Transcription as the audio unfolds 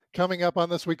Coming up on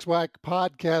this week's WAC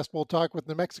podcast, we'll talk with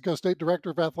New Mexico State Director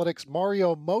of Athletics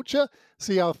Mario Mocha,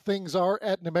 see how things are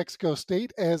at New Mexico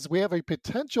State as we have a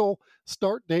potential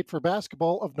start date for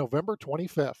basketball of November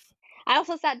 25th. I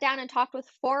also sat down and talked with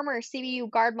former CBU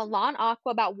guard Milan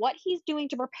Aqua about what he's doing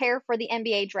to prepare for the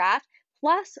NBA draft,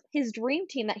 plus his dream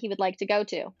team that he would like to go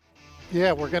to.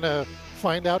 Yeah, we're going to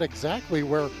find out exactly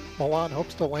where Milan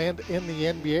hopes to land in the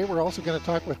NBA. We're also going to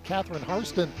talk with Catherine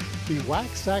Harston, the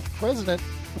WAC-SAC president,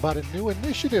 about a new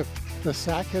initiative the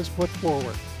SAC has put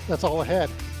forward. That's all ahead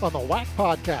on the WAC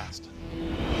podcast.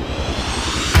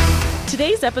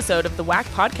 Today's episode of the WAC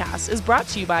podcast is brought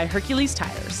to you by Hercules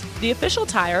Tires, the official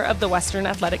tire of the Western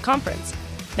Athletic Conference.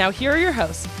 Now here are your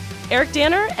hosts, Eric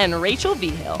Danner and Rachel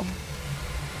Vigil.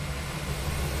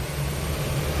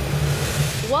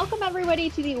 Welcome everybody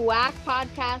to the WAC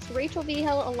podcast. Rachel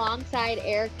Vigil alongside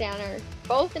Eric Danner,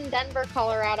 both in Denver,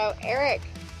 Colorado. Eric,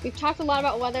 we've talked a lot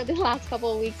about weather the last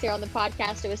couple of weeks here on the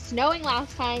podcast. It was snowing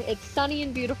last time. It's sunny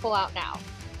and beautiful out now.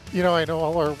 You know, I know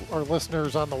all our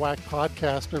listeners on the WAC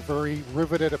podcast are very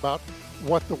riveted about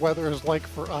what the weather is like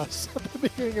for us at the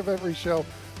beginning of every show.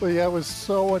 But yeah, it was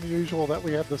so unusual that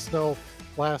we had the snow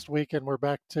last week and we're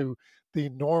back to the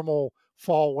normal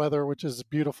fall weather, which is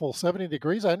beautiful, 70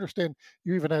 degrees. I understand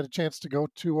you even had a chance to go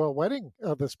to a wedding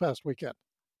this past weekend.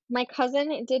 My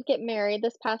cousin did get married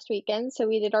this past weekend, so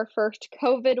we did our first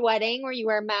COVID wedding where you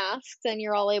wear masks and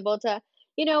you're all able to,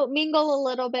 mingle a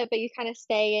little bit, but you kind of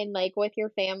stay in like with your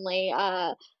family.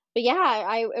 But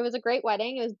yeah, it was a great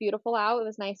wedding. It was beautiful out. It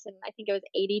was nice, and I think it was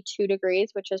 82 degrees,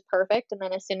 which is perfect. And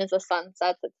then as soon as the sun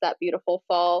sets, it's that beautiful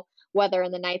fall weather,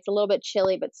 and the night's a little bit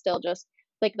chilly, but still just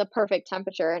like the perfect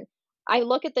temperature. And I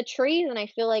look at the trees and I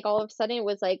feel like all of a sudden it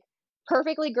was like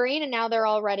perfectly green and now they're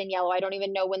all red and yellow. I don't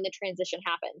even know when the transition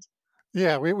happened.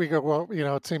 Yeah, we go, well,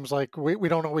 it seems like we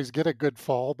don't always get a good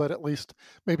fall, but at least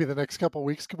maybe the next couple of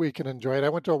weeks we can enjoy it. I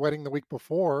went to a wedding the week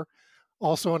before,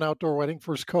 also an outdoor wedding,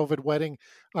 first COVID wedding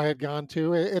I had gone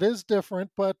to. It is different,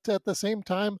 but at the same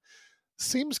time,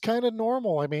 seems kind of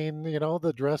normal. I mean,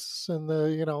 the dress and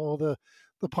the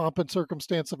pomp and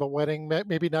circumstance of a wedding,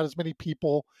 maybe not as many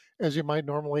people as you might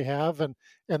normally have. And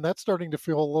that's starting to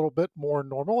feel a little bit more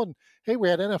normal. And hey, we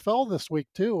had NFL this week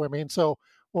too. I mean, so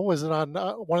what was it on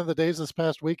one of the days this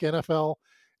past week? NFL,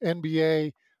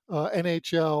 NBA,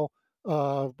 NHL,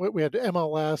 we had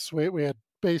MLS, we had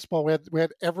baseball, we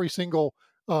had every single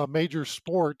major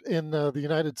sport in the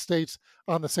United States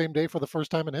on the same day for the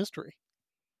first time in history.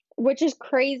 Which is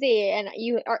crazy, and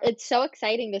it's so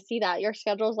exciting to see that your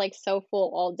schedule is like so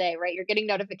full all day, right? You're getting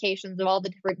notifications of all the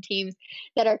different teams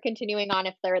that are continuing on,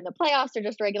 if they're in the playoffs or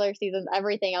just regular seasons.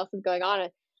 Everything else is going on.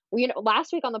 And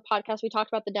last week on the podcast we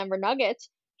talked about the Denver Nuggets.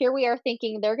 Here we are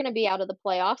thinking they're going to be out of the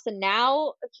playoffs, and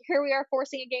now here we are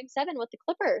forcing a Game 7 with the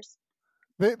Clippers.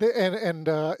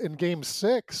 In Game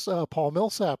 6, Paul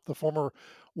Millsap, the former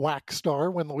WAC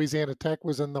star when Louisiana Tech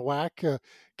was in the WAC,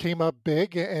 came up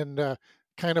big and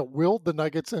kind of willed the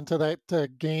Nuggets into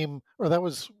that game, or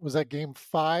was that Game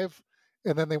 5,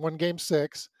 and then they won Game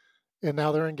 6, and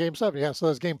now they're in Game 7. Yeah, so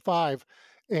that's Game 5,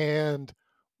 and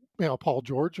Paul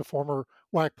George, a former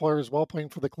WAC player as well, playing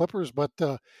for the Clippers, but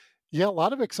yeah, a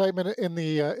lot of excitement in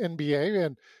the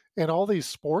NBA and all these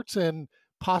sports, and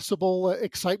possible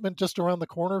excitement just around the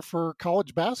corner for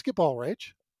college basketball,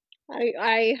 Rach.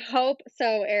 I hope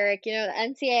so, Eric. The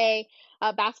NCAA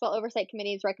Basketball Oversight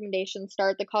Committee's recommendations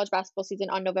start the college basketball season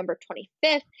on November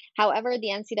 25th. However, the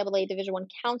NCAA Division I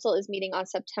Council is meeting on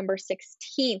September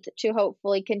 16th to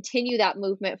hopefully continue that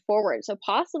movement forward. So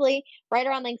possibly right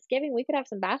around Thanksgiving, we could have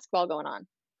some basketball going on.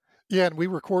 Yeah, and we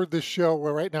record this show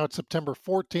where right now it's September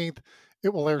 14th.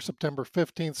 It will air September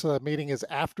 15th, so that meeting is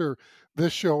after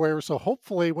this show airs. So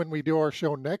hopefully when we do our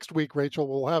show next week, Rachel,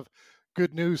 we'll have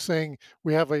good news saying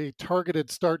we have a targeted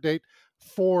start date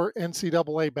for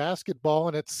NCAA basketball,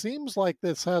 and it seems like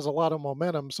this has a lot of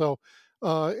momentum. So,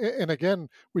 and again,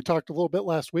 we talked a little bit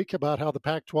last week about how the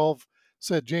Pac-12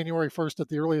 said January 1st at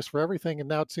the earliest for everything, and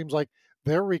now it seems like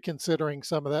they're reconsidering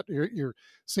some of that. You're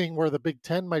seeing where the Big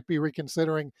Ten might be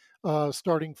reconsidering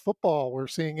starting football. We're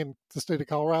seeing in the state of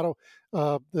Colorado,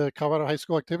 the Colorado High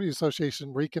School Activities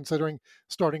Association reconsidering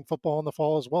starting football in the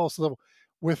fall as well. So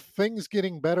with things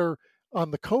getting better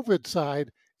on the COVID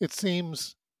side, it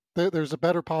seems there's a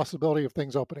better possibility of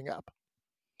things opening up.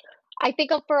 I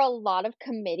think for a lot of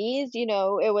committees, it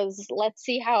was, let's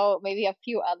see how maybe a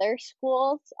few other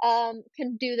schools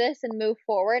can do this and move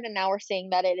forward. And now we're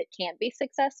seeing that it can't be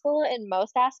successful in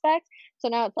most aspects. So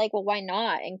now it's like, well, why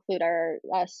not include our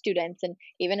students? And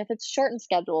even if it's shortened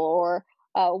schedule or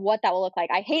what that will look like.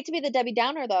 I hate to be the Debbie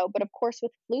Downer, though, but of course,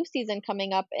 with flu season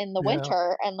coming up in the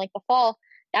winter and like the fall,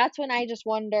 that's when I just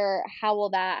wonder how will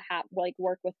that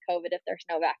work with COVID if there's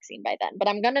no vaccine by then. But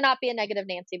I'm gonna not be a negative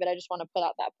Nancy, but I just want to put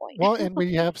out that point. Well, and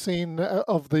we have seen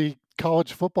of the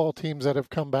college football teams that have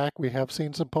come back, we have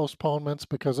seen some postponements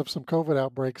because of some COVID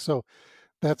outbreaks. So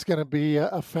that's going to be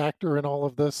a factor in all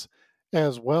of this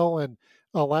as well. And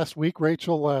last week,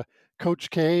 Rachel, Coach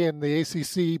K and the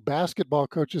ACC basketball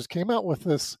coaches came out with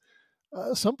this.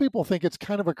 Some people think it's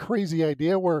kind of a crazy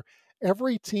idea where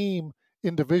every team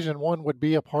in Division One would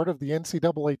be a part of the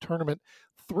NCAA tournament.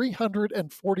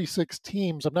 346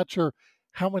 teams. I'm not sure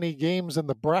how many games in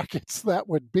the brackets that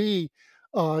would be.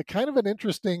 Kind of an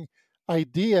interesting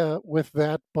idea with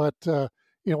that, but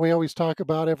we always talk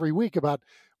about every week about,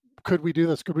 could we do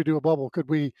this? Could we do a bubble? Could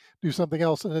we do something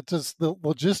else? And it's just the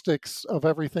logistics of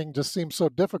everything just seems so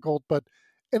difficult, but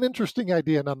an interesting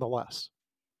idea nonetheless.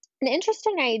 An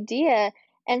interesting idea.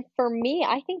 And for me,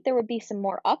 I think there would be some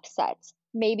more upsets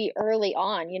maybe early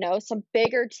on. Some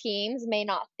bigger teams may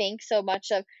not think so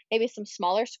much of maybe some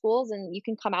smaller schools, and you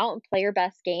can come out and play your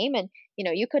best game, and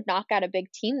you could knock out a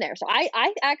big team there. So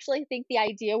I actually think the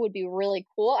idea would be really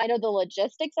cool. I know the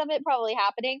logistics of it probably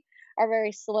happening are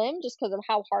very slim just because of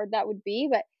how hard that would be,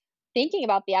 but thinking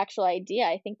about the actual idea,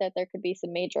 I think that there could be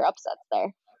some major upsets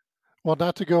there. Well,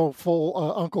 not to go full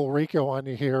Uncle Rico on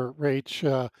you here,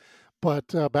 Rach,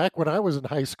 but back when I was in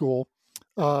high school,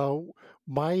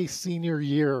 my senior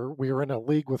year, we were in a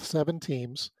league with 7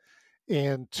 teams,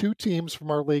 and 2 teams from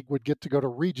our league would get to go to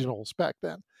regionals back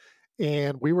then.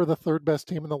 And we were the 3rd best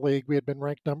team in the league. We had been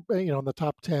ranked, in the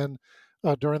top 10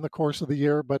 during the course of the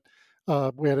year, but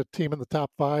we had a team in the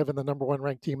top 5 and the number 1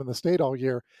 ranked team in the state all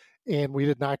year. And we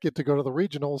did not get to go to the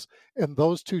regionals. And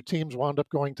those 2 teams wound up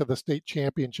going to the state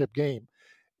championship game.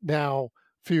 Now,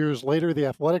 a few years later, the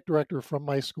athletic director from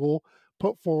my school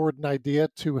put forward an idea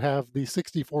to have the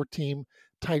 64 team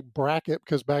type bracket,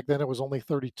 because back then it was only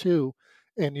 32,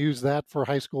 and use that for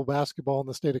high school basketball in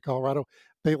the state of Colorado.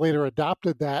 They later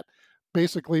adopted that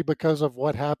basically because of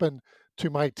what happened to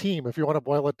my team, if you want to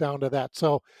boil it down to that.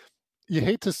 So you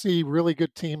hate to see really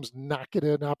good teams not get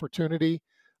an opportunity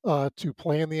to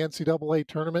play in the NCAA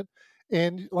tournament.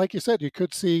 And like you said, you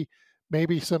could see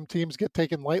maybe some teams get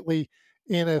taken lightly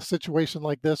in a situation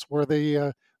like this where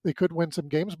they could win some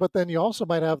games. But then you also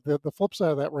might have the flip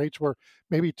side of that, Rach, where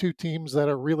maybe 2 teams that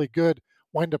are really good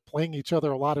wind up playing each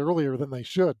other a lot earlier than they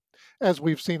should, as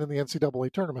we've seen in the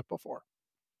NCAA tournament before.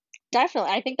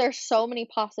 Definitely. I think there's so many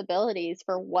possibilities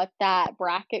for what that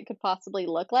bracket could possibly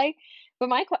look like. But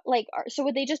so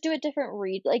would they just do it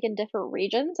in different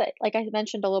regions? Like I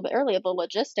mentioned a little bit earlier, the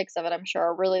logistics of it, I'm sure,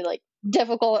 are really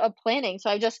difficult of planning. So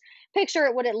I just picture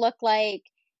it, would it look like,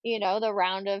 the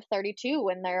round of 32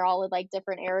 when they're all in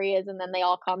different areas and then they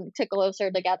all come to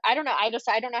closer together. I don't know. I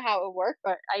don't know how it would work,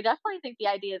 but I definitely think the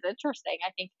idea is interesting.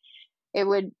 I think it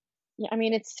would.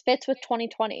 It fits with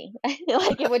 2020.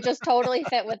 It would just totally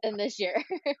fit within this year.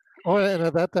 Oh, and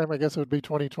at that time, I guess it would be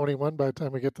 2021 by the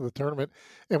time we get to the tournament.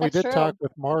 And That's we did true. talk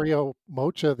with Mario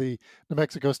Mocha, the New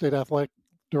Mexico State Athletic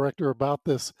Director, about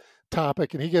this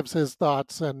topic, and he gives his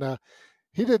thoughts. And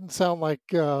he didn't sound like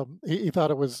he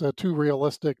thought it was too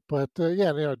realistic, but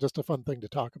just a fun thing to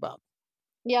talk about.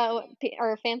 Yeah,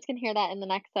 our fans can hear that in the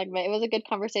next segment. It was a good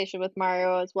conversation with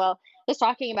Mario as well, just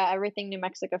talking about everything New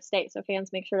Mexico State. So fans,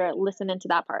 make sure to listen into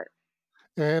that part.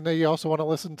 And you also want to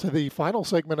listen to the final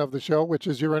segment of the show, which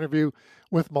is your interview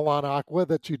with Milan Aqua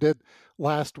that you did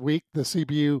last week. The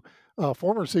CBU,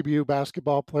 former CBU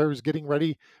basketball players getting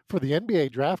ready for the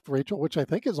NBA draft, Rachel, which I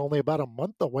think is only about a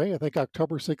month away. I think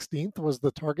October 16th was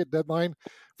the target deadline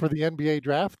for the NBA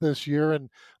draft this year. And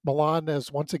Milan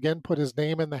has once again put his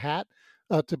name in the hat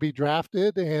to be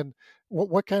drafted. And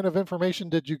what kind of information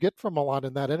did you get from Milan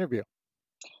in that interview?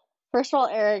 First of all,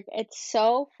 Eric, it's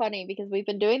so funny because we've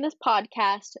been doing this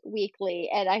podcast weekly,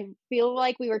 and I feel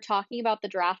like we were talking about the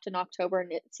draft in October,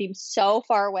 and it seems so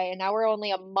far away, and now we're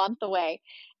only a month away.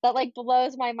 That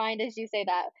blows my mind as you say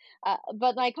that.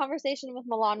 But my conversation with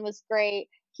Milan was great.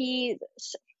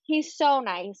 He's so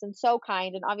nice and so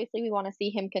kind, and obviously we want to see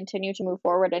him continue to move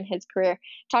forward in his career.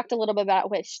 Talked a little bit about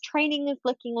what his training is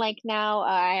looking like now.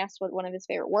 I asked what one of his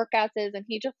favorite workouts is, and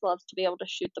he just loves to be able to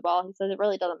shoot the ball. He says it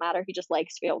really doesn't matter. He just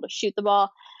likes to be able to shoot the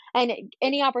ball. And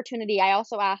any opportunity, I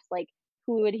also asked,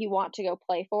 who would he want to go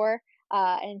play for?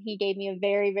 And he gave me a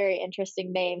very, very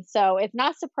interesting name. So it's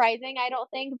not surprising, I don't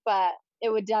think, but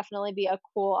it would definitely be a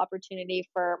cool opportunity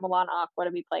for Milan Aqua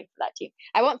to be playing for that team.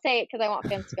 I won't say it because I want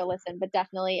fans to go listen, but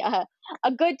definitely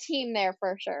a good team there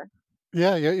for sure.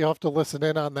 Yeah, you have to listen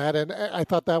in on that. And I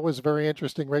thought that was very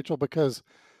interesting, Rachel, because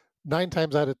 9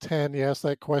 times out of 10, you ask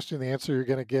that question, the answer you're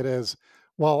going to get is,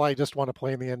 well, I just want to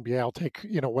play in the NBA. I'll take,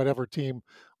 whatever team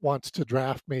wants to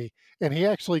draft me. And he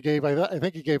actually gave, I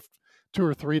think he gave two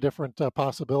or three different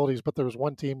possibilities, but there was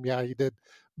one team, he did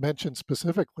mention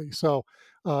specifically. So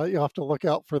you'll have to look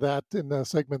out for that in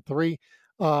segment 3.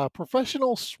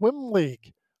 Professional Swim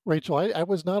League. Rachel, I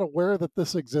was not aware that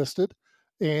this existed.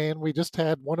 And we just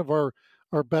had one of our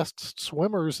best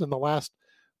swimmers in the last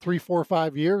 3, 4,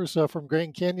 5 years from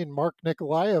Grand Canyon, Mark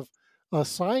Nikolaev,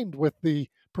 signed with the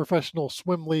Professional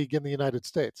Swim League in the United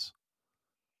States.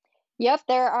 Yep,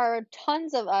 there are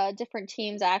tons of different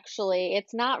teams actually.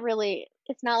 It's not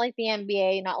like the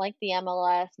NBA, not like the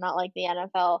MLS, not like the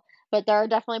NFL, but there are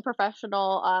definitely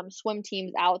professional swim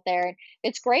teams out there. And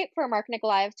it's great for Mark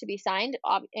Nikolaev to be signed.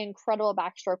 Incredible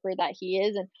backstroker that he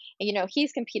is, and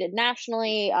he's competed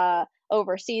nationally,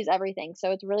 overseas, everything.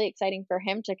 So it's really exciting for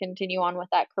him to continue on with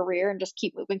that career and just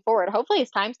keep moving forward. Hopefully his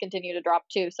times continue to drop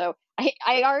too. So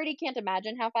I already can't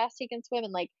imagine how fast he can swim,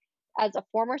 and like, as a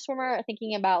former swimmer,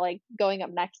 thinking about like going up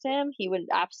next to him, he would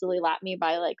absolutely lap me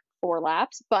by like 4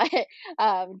 laps. But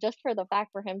just for the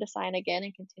fact for him to sign again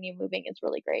and continue moving is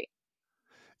really great.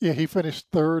 Yeah, he finished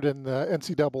third in the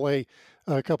NCAA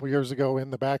a couple years ago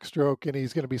in the backstroke, and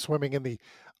he's going to be swimming in the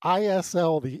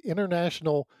ISL, the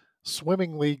International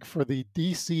Swimming League, for the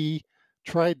DC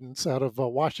Tridents out of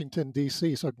Washington,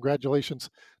 D.C. So congratulations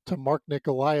to Mark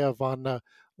Nikolaev on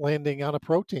landing on a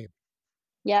pro team.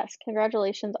 Yes,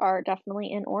 congratulations are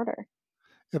definitely in order.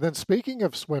 And then speaking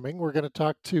of swimming, we're going to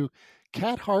talk to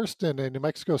Kat Harston, a New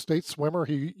Mexico State swimmer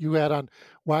who you had on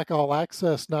WAC All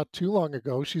Access not too long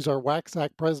ago. She's our WACSAC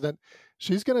president.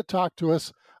 She's going to talk to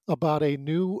us about a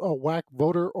new WAC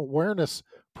voter awareness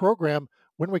program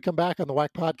when we come back on the WAC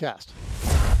podcast.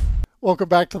 Welcome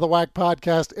back to the WAC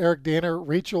podcast. Eric Danner,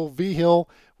 Rachel Vigil.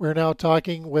 We're now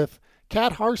talking with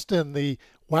Kat Harston, the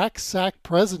WACSAC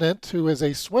president, who is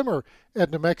a swimmer at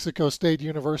New Mexico State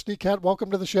University. Kat,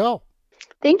 welcome to the show.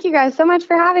 Thank you guys so much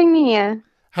for having me.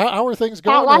 How are things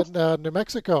going in New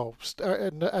Mexico,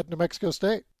 at New Mexico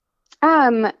State?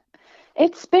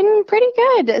 It's been pretty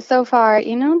good so far.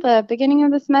 The beginning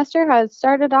of the semester has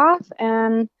started off,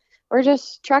 and we're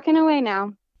just trucking away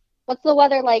now. What's the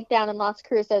weather like down in Las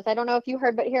Cruces? I don't know if you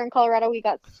heard, but here in Colorado, we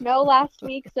got snow last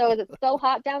week. So is it still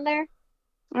hot down there?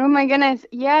 Oh my goodness,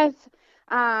 yes.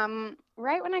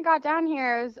 Right when I got down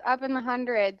here, it was up in the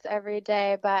hundreds every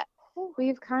day, but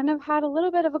we've kind of had a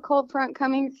little bit of a cold front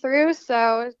coming through.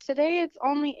 So today it's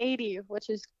only 80, which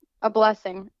is a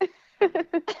blessing.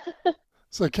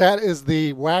 So Kat is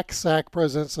the WACSAC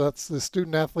president. So that's the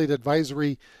Student Athlete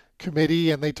Advisory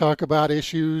Committee, and they talk about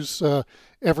issues.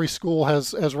 Every school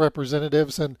has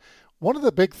representatives. And one of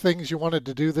the big things you wanted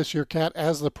to do this year, Kat,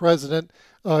 as the president,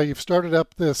 you've started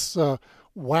up this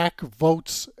WAC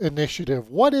Votes initiative.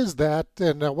 What is that,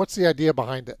 and what's the idea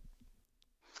behind it?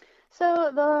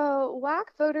 So the WAC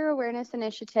Voter Awareness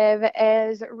Initiative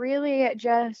is really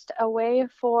just a way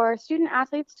for student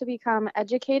athletes to become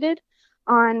educated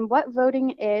on what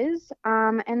voting is,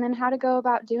 and then how to go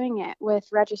about doing it with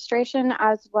registration,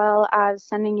 as well as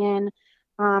sending in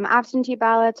absentee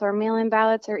ballots or mail-in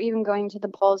ballots, or even going to the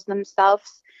polls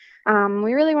themselves.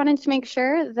 We really wanted to make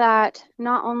sure that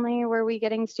not only were we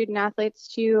getting student athletes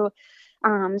to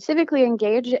civically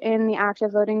engage in the act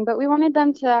of voting, but we wanted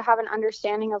them to have an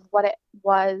understanding of what it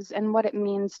was and what it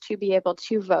means to be able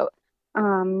to vote.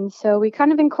 So we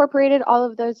kind of incorporated all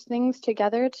of those things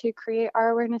together to create our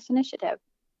awareness initiative.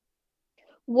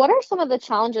 What are some of the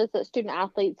challenges that student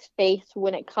athletes face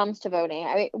when it comes to voting?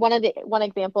 I mean, one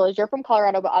example is you're from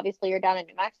Colorado, but obviously you're down in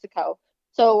New Mexico.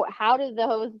 So how do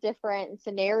those different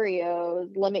scenarios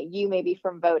limit you maybe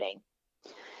from voting?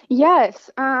 Yes.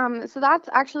 So that's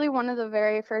actually one of the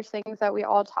very first things that we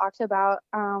all talked about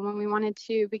when we wanted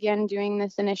to begin doing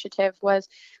this initiative. Was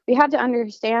we had to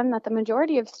understand that the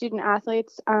majority of student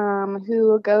athletes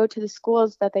who go to the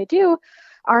schools that they do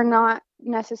are not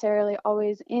necessarily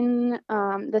always in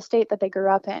the state that they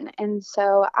grew up in. And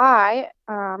so I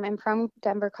am from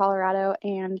Denver, Colorado,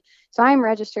 and so I'm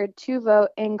registered to vote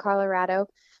in Colorado,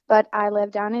 but I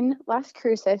live down in Las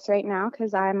Cruces right now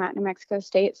because I'm at New Mexico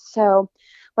State. So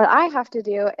what I have to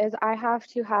do is I have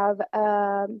to have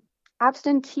an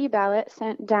absentee ballot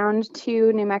sent down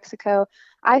to New Mexico.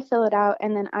 I fill it out,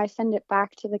 and then I send it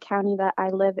back to the county that I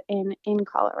live in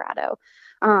Colorado.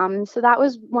 So that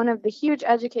was one of the huge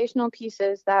educational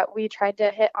pieces that we tried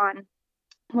to hit on,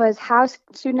 was how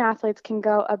student athletes can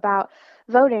go about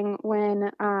voting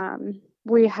when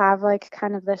we have like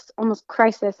kind of this almost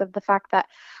crisis of the fact that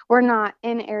we're not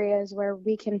in areas where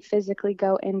we can physically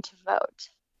go in to vote.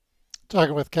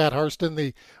 Talking with Kat Harston,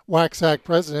 the WACSAC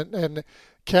president, and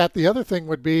Kat, the other thing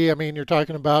would be, I mean, you're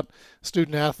talking about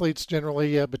student athletes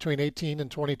generally between 18 and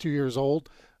 22 years old.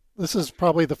 This is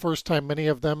probably the first time many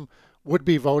of them would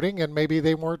be voting, and maybe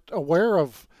they weren't aware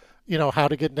of, how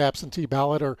to get an absentee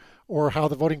ballot or how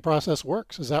the voting process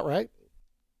works. Is that right?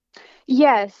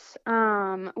 Yes,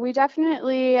 we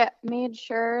definitely made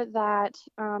sure that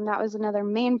that was another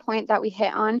main point that we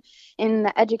hit on in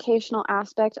the educational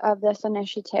aspect of this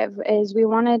initiative is we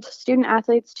wanted student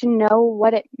athletes to know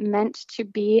what it meant to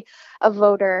be a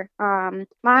voter.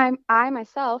 I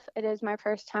myself, it is my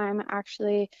first time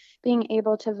actually being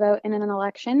able to vote in an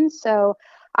election, so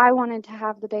I wanted to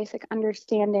have the basic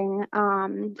understanding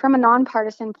from a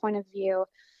nonpartisan point of view.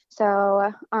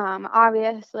 So,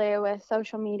 obviously, with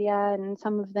social media and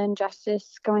some of the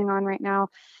injustice going on right now,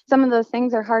 some of those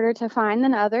things are harder to find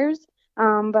than others.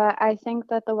 But I think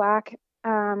that the WAC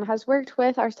has worked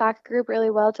with our SAC group really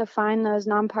well to find those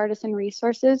nonpartisan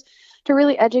resources to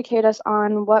really educate us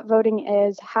on what voting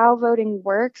is, how voting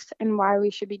works, and why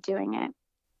we should be doing it.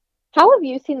 How have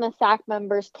you seen the SAC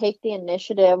members take the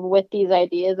initiative with these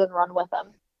ideas and run with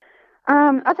them?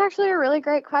 That's actually a really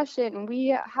great question.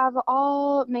 We have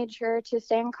all made sure to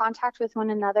stay in contact with one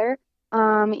another,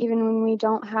 even when we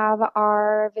don't have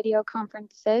our video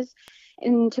conferences,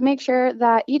 and to make sure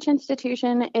that each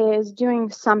institution is doing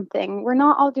something. We're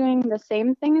not all doing the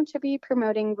same thing to be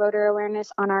promoting voter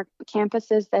awareness on our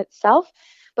campuses itself,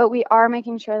 but we are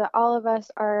making sure that all of us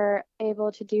are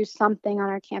able to do something on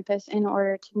our campus in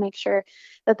order to make sure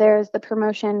that there is the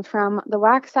promotion from the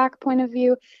WACSAC point of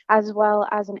view as well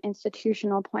as an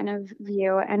institutional point of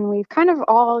view. And we've kind of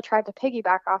all tried to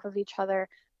piggyback off of each other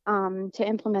to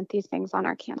implement these things on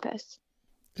our campus.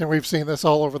 And we've seen this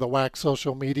all over the WAC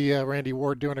social media. Randy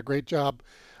Ward doing a great job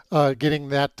getting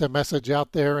that message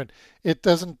out there. And it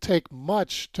doesn't take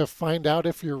much to find out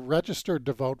if you're registered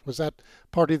to vote. Was that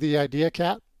part of the idea,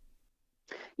 Kat?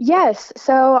 Yes.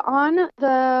 So on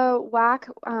the WAC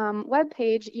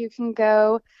webpage, you can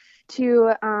go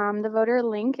to the voter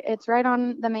link. It's right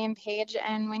on the main page.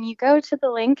 And when you go to the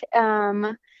link,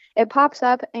 it pops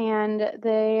up, and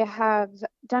they have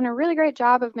done a really great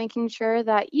job of making sure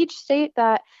that each state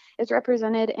that is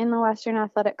represented in the Western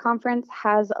Athletic Conference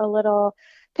has a little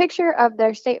picture of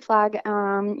their state flag.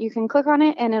 You can click on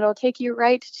it, and it'll take you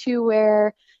right to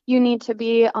where you need to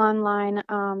be online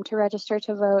to register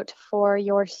to vote for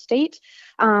your state,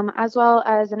 as well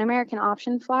as an American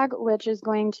option flag, which is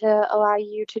going to allow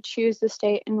you to choose the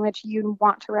state in which you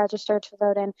want to register to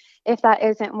vote in, if that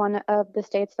isn't one of the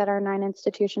states that our 9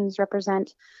 institutions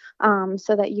represent,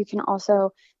 so that you can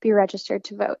also be registered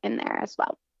to vote in there as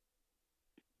well.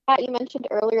 Pat, you mentioned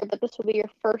earlier that this will be your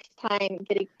first time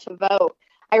getting to vote.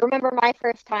 I remember my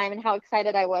first time and how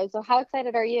excited I was. So how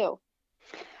excited are you?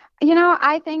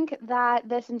 I think that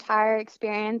this entire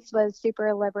experience was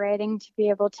super liberating to be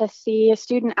able to see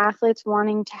student athletes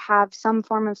wanting to have some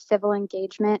form of civil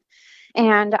engagement.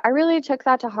 And I really took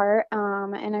that to heart.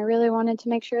 And I really wanted to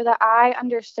make sure that I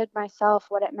understood myself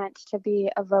what it meant to be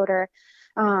a voter.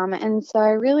 And so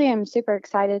I really am super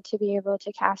excited to be able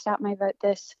to cast out my vote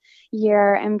this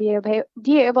year and be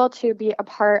able to be a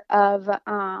part of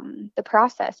the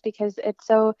process, because it's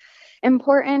so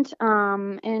important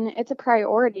and it's a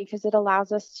priority because it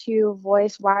allows us to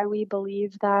voice why we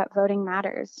believe that voting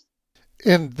matters.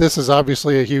 And this is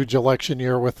obviously a huge election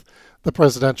year with the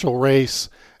presidential race.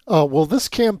 Will this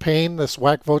campaign, this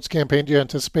WAC Votes campaign, do you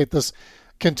anticipate this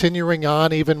continuing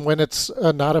on even when it's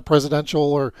not a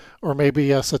presidential or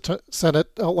maybe a Senate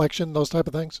election, those type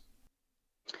of things?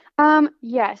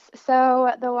 Yes.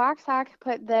 So the WACSAC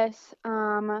put this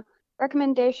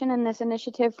recommendation and this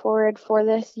initiative forward for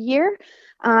this year.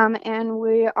 And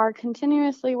we are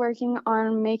continuously working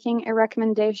on making a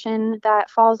recommendation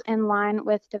that falls in line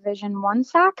with Division 1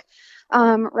 SAC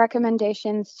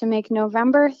recommendations to make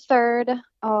November 3rd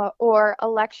or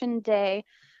Election Day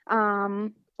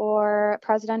for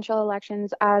presidential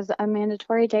elections as a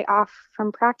mandatory day off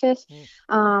from practice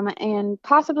and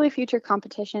possibly future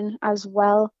competition as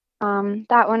well.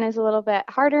 That one is a little bit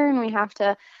harder, and we have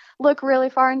to look really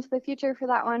far into the future for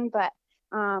that one, but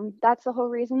that's the whole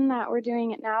reason that we're doing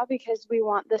it now, because we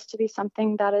want this to be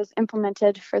something that is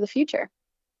implemented for the future.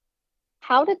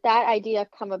 How did that idea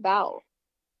come about?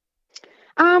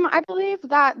 I believe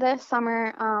that this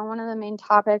summer, one of the main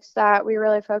topics that we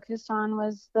really focused on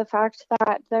was the fact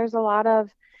that there's a lot of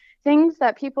things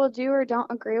that people do or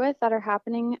don't agree with that are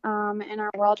happening in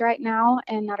our world right now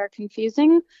and that are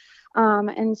confusing.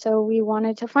 And so we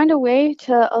wanted to find a way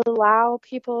to allow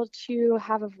people to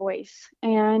have a voice.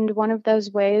 And one of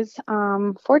those ways,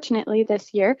 fortunately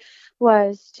this year,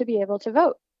 was to be able to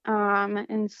vote.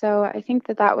 And so I think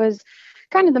that was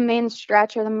kind of the main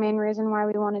stretch or the main reason why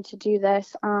we wanted to do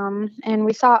this. And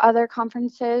we saw other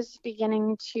conferences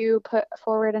beginning to put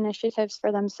forward initiatives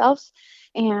for themselves.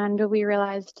 And we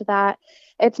realized that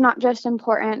it's not just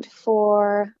important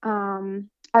for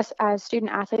us as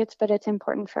student athletes, but it's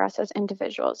important for us as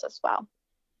individuals as well.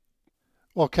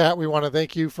 Well, Kat, we want to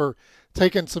thank you for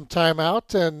taking some time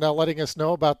out and letting us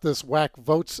know about this WAC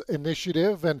Votes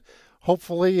initiative. And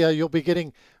hopefully you'll be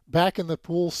getting back in the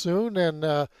pool soon.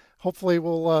 And hopefully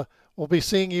we'll be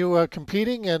seeing you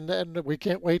competing. And we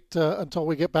can't wait until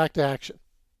we get back to action.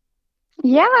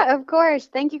 Yeah, of course.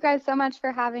 Thank you guys so much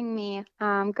for having me.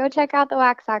 Go check out the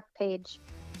WACSAC page.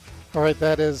 All right,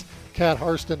 that is Kat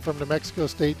Harston from New Mexico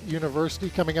State University.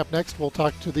 Coming up next, we'll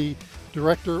talk to the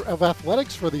Director of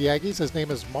Athletics for the Aggies. His name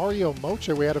is Mario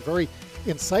Mocha. We had a very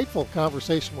insightful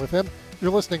conversation with him.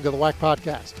 You're listening to the WAC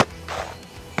Podcast.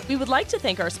 We would like to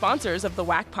thank our sponsors of the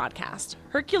WAC Podcast,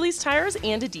 Hercules Tires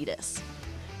and Adidas.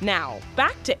 Now,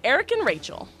 back to Eric and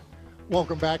Rachel.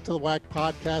 Welcome back to the WAC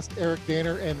Podcast. Eric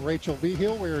Danner and Rachel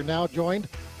Vigil. We are now joined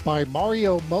by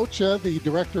Mario Mocha, the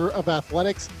Director of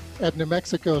Athletics at New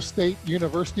Mexico State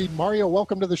University. Mario,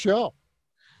 welcome to the show.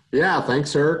 Yeah,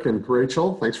 thanks, Eric and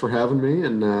Rachel. Thanks for having me,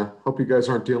 and hope you guys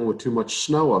aren't dealing with too much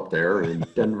snow up there in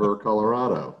Denver,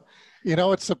 Colorado. You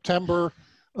know, it's September.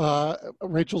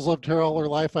 Rachel's lived here all her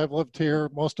life. I've lived here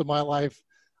most of my life.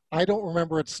 I don't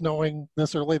remember it snowing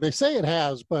this early. They say it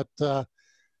has, but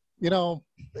you know,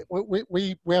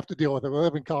 we have to deal with it. We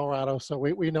live in Colorado, so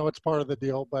we know it's part of the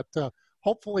deal. But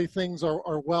hopefully things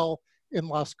are well in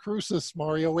Las Cruces,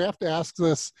 Mario. We have to ask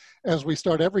this as we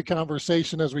start every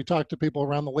conversation, as we talk to people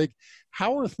around the league.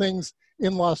 How are things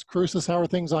in Las Cruces? How are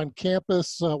things on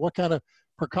campus? What kind of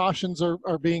precautions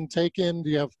are being taken? Do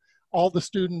you have all the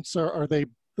students? Are they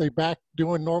back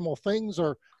doing normal things,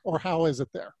 or how is it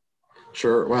there?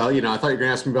 Sure. Well, you know, I thought you were going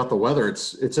to ask me about the weather.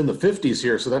 It's in the 50s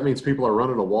here, so that means people are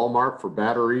running to Walmart for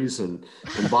batteries and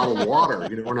bottled water.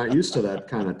 You know, we're not used to that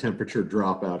kind of temperature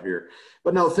drop out here.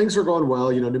 But no, things are going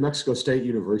well. You know, New Mexico State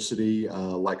University,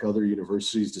 like other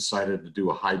universities, decided to do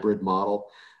a hybrid model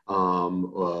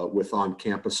with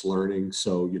on-campus learning.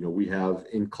 So, you know, we have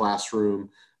in classroom,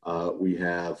 we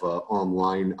have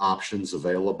online options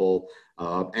available.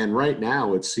 And right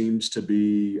now it seems to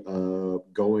be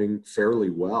going fairly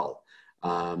well.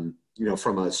 You know,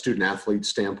 from a student athlete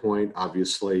standpoint,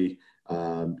 obviously,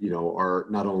 you know,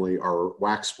 not only our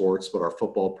WAC sports, but our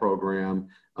football program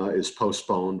is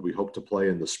postponed. We hope to play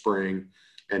in the spring.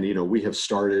 And, you know, we have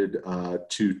started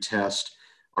to test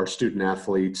our student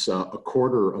athletes, a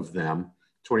quarter of them,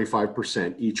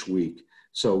 25% each week.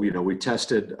 So, you know, we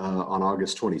tested on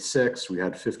August 26th. We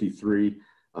had 53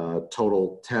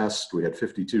 total tests. We had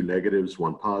 52 negatives,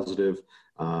 1 positive.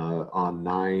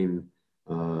 On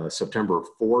September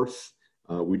 4th,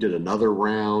 we did another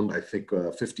round, I think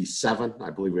 57. I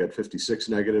believe we had 56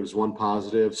 negatives, 1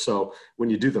 positive. So when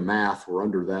you do the math, we're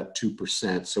under that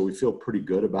 2%. So we feel pretty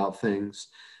good about things.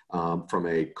 From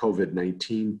a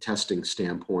COVID-19 testing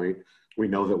standpoint, we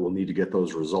know that we'll need to get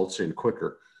those results in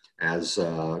quicker as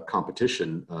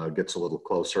competition gets a little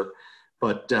closer.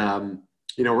 But,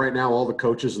 you know, right now all the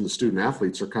coaches and the student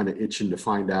athletes are kind of itching to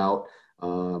find out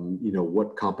you know,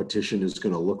 what competition is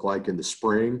going to look like in the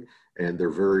spring. And they're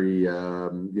very,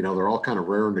 you know, they're all kind of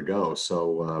raring to go.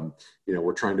 So, you know,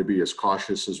 we're trying to be as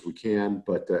cautious as we can,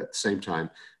 but at the same time,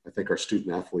 I think our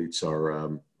student athletes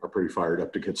are pretty fired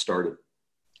up to get started.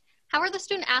 How are the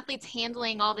student athletes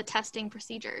handling all the testing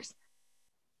procedures?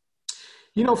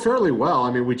 You know, fairly well.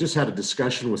 I mean, we just had a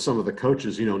discussion with some of the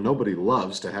coaches. You know, nobody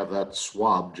loves to have that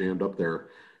swab jammed up their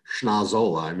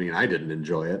schnozola. I mean, I didn't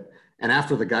enjoy it. And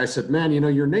after the guy said, man, you know,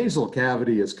 your nasal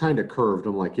cavity is kind of curved.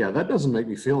 I'm like, yeah, that doesn't make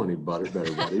me feel any better,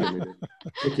 buddy. I mean, I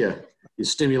think you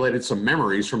stimulated some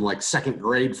memories from like 2nd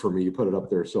grade for me. You put it up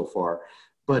there so far.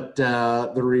 But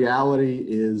the reality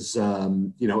is,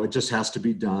 you know, it just has to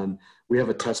be done. We have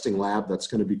a testing lab that's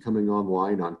going to be coming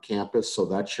online on campus, so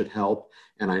that should help.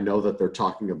 And I know that they're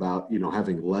talking about, you know,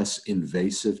 having less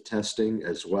invasive testing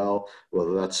as well,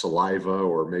 whether that's saliva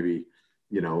or maybe,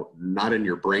 you know, not in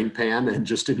your brain pan and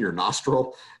just in your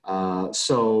nostril.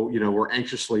 So, you know, we're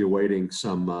anxiously awaiting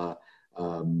some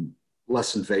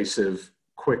less invasive,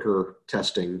 quicker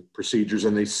testing procedures.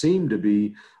 And they seem to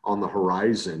be on the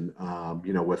horizon,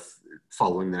 you know, with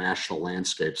following the national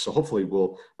landscape. So hopefully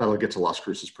that'll get to Las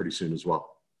Cruces pretty soon as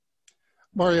well.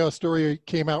 Mario, a story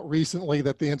came out recently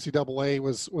that the NCAA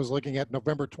was looking at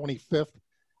November 25th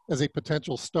as a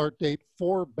potential start date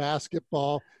for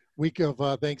basketball. Week of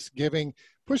Thanksgiving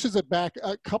pushes it back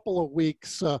a couple of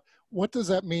weeks. What does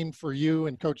that mean for you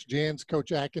and Coach Jans,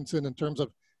 Coach Atkinson, in terms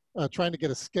of trying to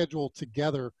get a schedule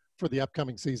together for the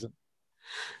upcoming season?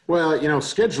 Well,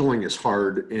 scheduling is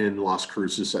hard in Las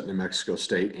Cruces at New Mexico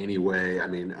State anyway. I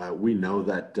mean, we know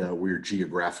that we're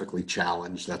geographically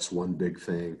challenged. That's one big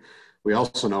thing. We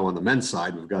also know on the men's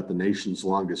side, we've got the nation's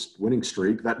longest winning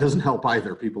streak. That doesn't help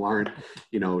either. People aren't,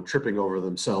 tripping over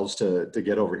themselves to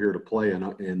get over here to play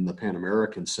in the Pan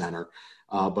American Center.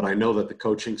 But I know that the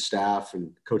coaching staff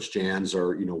and Coach Jans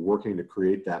are, working to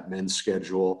create that men's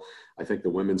schedule. I think the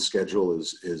women's schedule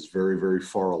is very, very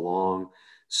far along.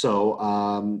 So,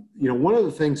 one of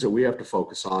the things that we have to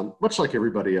focus on, much like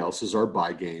everybody else, is our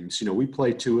bye games. We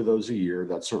play 2 of those a year.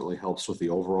 That certainly helps with the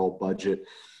overall budget,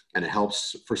 and it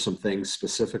helps for some things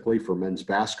specifically for men's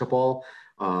basketball.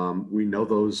 We know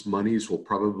those monies will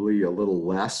probably a little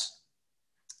less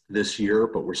this year,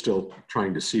 but we're still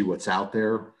trying to see what's out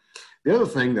there. The other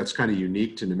thing that's kind of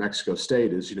unique to New Mexico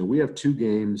State is, we have 2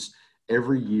 games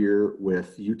every year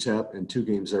with UTEP and 2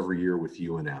 games every year with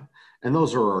UNM. And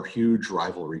those are our huge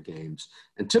rivalry games.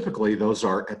 And typically those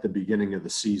are at the beginning of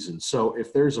the season. So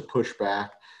if there's a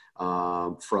pushback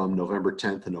from November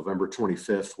 10th to November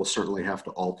 25th, we'll certainly have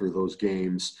to alter those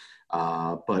games.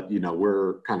 But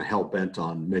we're kind of hell-bent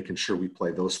on making sure we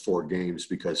play those 4 games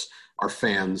because our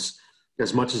fans,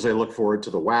 as much as they look forward to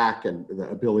the WAC and the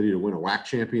ability to win a WAC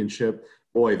championship,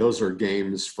 boy, those are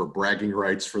games for bragging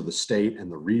rights for the state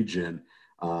and the region.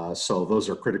 So those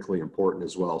are critically important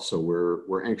as well. So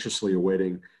we're anxiously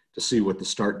awaiting to see what the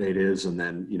start date is. And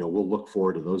then, we'll look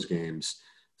forward to those games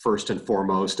first and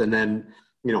foremost. And then,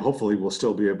 hopefully we'll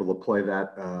still be able to play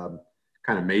that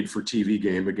kind of made for TV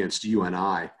game against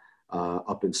UNI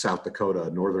up in South Dakota,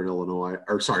 Northern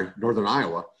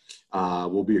Iowa.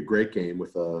 Will be a great game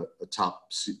with a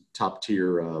top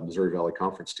tier Missouri Valley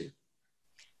Conference team.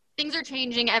 Things are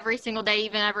changing every single day,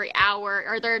 even every hour.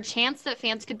 Are there a chance that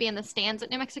fans could be in the stands at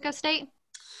New Mexico State?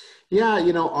 Yeah,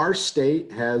 our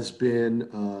state has been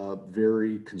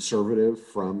very conservative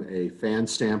from a fan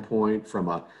standpoint, from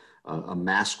a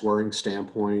mask wearing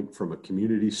standpoint, from a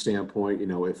community standpoint.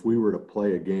 If we were to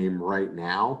play a game right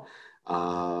now,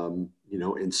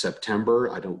 in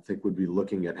September, I don't think we'd be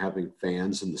looking at having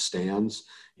fans in the stands.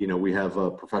 We have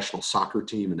a professional soccer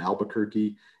team in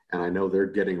Albuquerque, and I know they're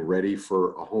getting ready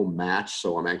for a home match,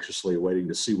 so I'm anxiously waiting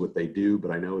to see what they do, but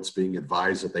I know it's being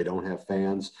advised that they don't have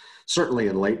fans. Certainly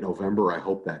in late November, I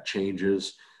hope that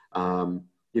changes.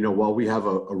 While we have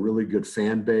a really good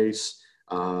fan base,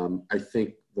 I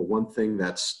think the one thing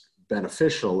that's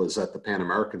beneficial is that the Pan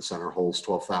American Center holds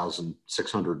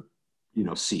 12,600,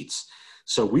 seats.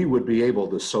 So we would be able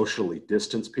to socially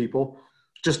distance people.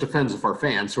 Just depends if our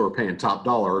fans who are paying top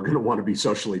dollar are going to want to be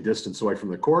socially distanced away from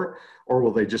the court, or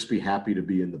will they just be happy to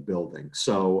be in the building?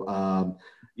 So,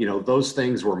 those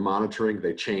things we're monitoring.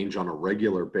 They change on a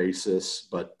regular basis,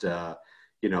 but,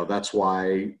 that's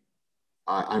why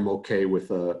I'm okay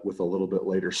with a little bit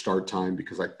later start time,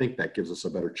 because I think that gives us a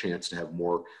better chance to have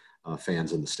more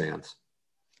fans in the stands.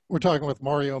 We're talking with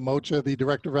Mario Moccia, the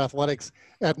Director of Athletics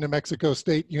at New Mexico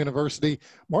State University.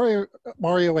 Mario,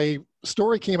 a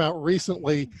story came out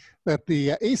recently that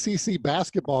the ACC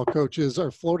basketball coaches are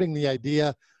floating the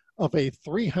idea of a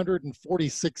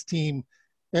 346-team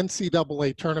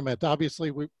NCAA tournament.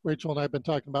 Obviously, Rachel and I have been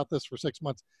talking about this for 6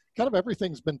 months. Kind of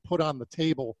everything's been put on the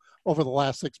table over the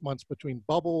last 6 months between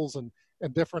bubbles and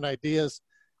different ideas.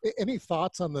 Any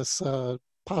thoughts on this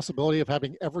possibility of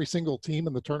having every single team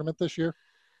in the tournament this year?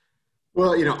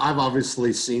 Well, I've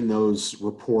obviously seen those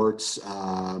reports,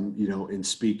 in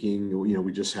speaking.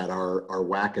 We just had our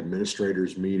WAC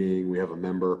administrators meeting. We have a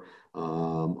member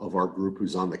of our group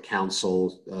who's on the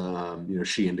council.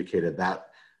 She indicated that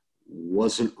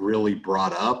wasn't really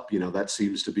brought up. That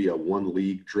seems to be a one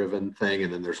league driven thing.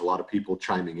 And then there's a lot of people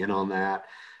chiming in on that.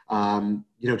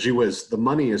 Gee whiz, the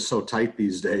money is so tight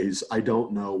these days. I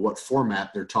don't know what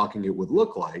format they're talking it would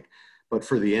look like, but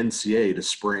for the NCAA to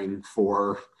spring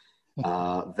for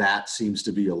that seems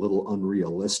to be a little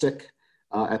unrealistic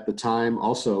at the time.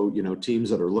 Also, teams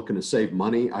that are looking to save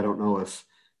money, I don't know if,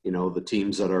 the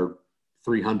teams that are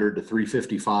 300 to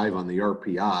 355 on the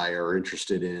RPI are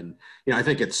interested in, I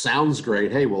think it sounds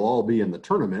great. Hey, we'll all be in the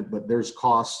tournament, but there's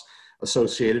costs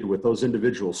associated with those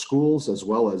individual schools as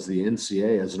well as the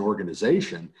NCAA as an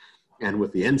organization. And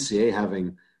with the NCAA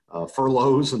having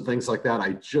furloughs and things like that,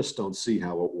 I just don't see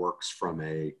how it works from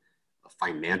a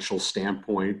financial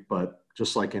standpoint. But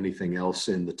just like anything else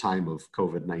in the time of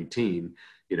COVID-19,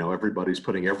 everybody's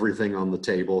putting everything on the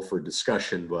table for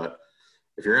discussion. But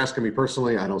if you're asking me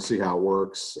personally, I don't see how it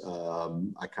works.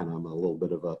 I kind of am a little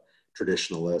bit of a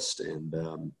traditionalist,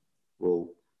 and we'll,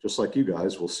 just like you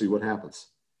guys, we'll see what happens.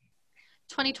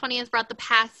 2020 has brought the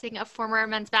passing of former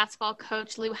men's basketball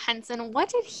coach Lou Henson. What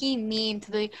did he mean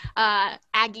to the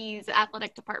Aggies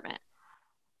athletic department?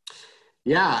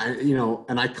 Yeah,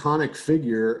 an iconic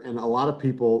figure, and a lot of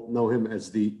people know him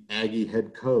as the Aggie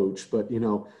head coach, but,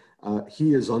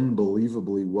 he is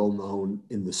unbelievably well known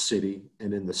in the city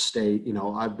and in the state.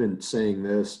 I've been saying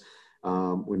this,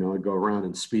 when I go around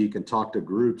and speak and talk to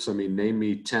groups. I mean, name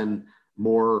me 10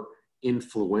 more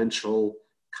influential,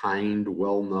 kind,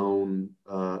 well-known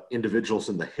individuals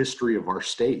in the history of our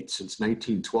state since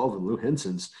 1912, and Lou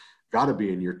Henson's got to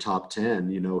be in your top 10.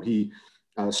 He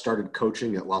started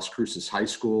coaching at Las Cruces High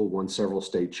School, won several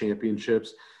state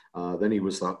championships. Then he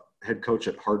was the head coach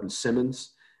at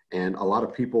Hardin-Simmons. And a lot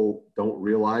of people don't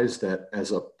realize that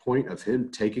as a point of him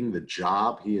taking the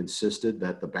job, he insisted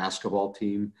that the basketball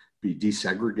team be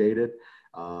desegregated.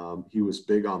 He was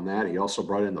big on that. He also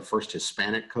brought in the first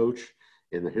Hispanic coach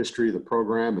in the history of the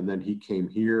program. And then he came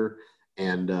here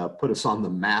and put us on the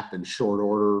map in short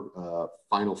order,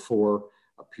 Final Four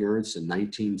appearance in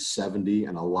 1970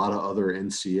 and a lot of other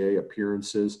NCAA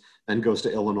appearances, then goes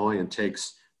to Illinois and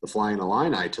takes the Flying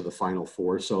Illini to the Final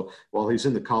Four. So while he's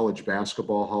in the College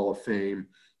Basketball Hall of Fame,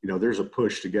 there's a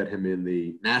push to get him in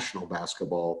the National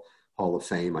Basketball Hall of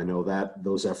Fame. I know that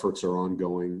those efforts are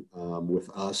ongoing with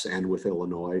us and with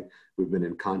Illinois. We've been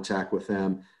in contact with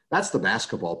them. That's the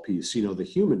basketball piece. The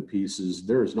human piece is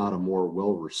there is not a more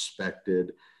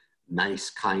well-respected, nice,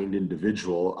 kind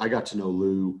individual. I got to know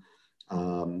Lou.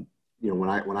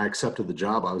 When I accepted the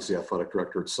job, I was the athletic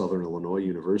director at Southern Illinois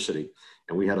University,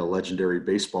 and we had a legendary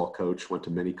baseball coach, went to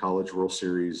many College World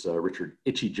Series, Richard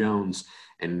Itchy Jones,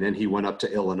 and then he went up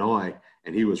to Illinois,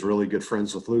 and he was really good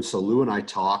friends with Lou. So Lou and I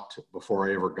talked before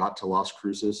I ever got to Las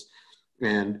Cruces.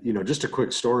 And, just a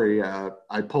quick story,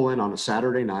 I pull in on a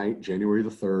Saturday night, January the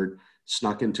 3rd,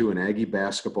 snuck into an Aggie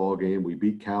basketball game. We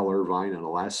beat Cal Irvine on a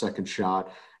last-second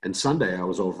shot, and Sunday I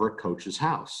was over at Coach's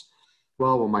house.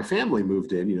 Well, when my family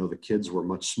moved in, the kids were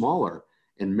much smaller,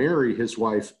 and Mary, his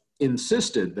wife,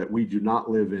 insisted that we do not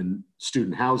live in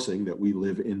student housing, that we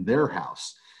live in their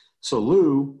house. So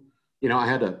Lou, I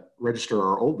had to register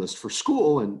our oldest for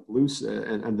school, and Lou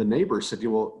and the neighbor said,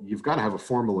 well, you've got to have a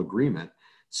formal agreement.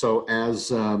 So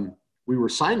as we were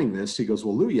signing this, he goes,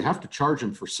 well, Lou, you have to charge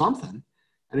him for something.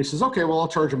 And he says, okay, well, I'll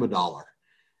charge him $1.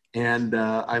 And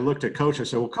I looked at Coach. I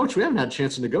said, well, Coach, we haven't had a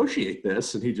chance to negotiate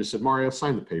this. And he just said, Mario,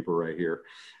 sign the paper right here.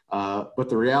 But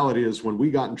the reality is when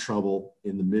we got in trouble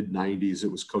in the mid-90s,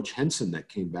 it was Coach Henson that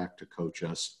came back to coach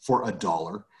us for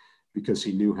 $1 because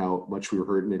he knew how much we were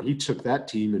hurting. And he took that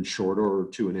team in short order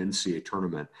to an NCAA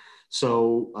tournament.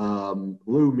 So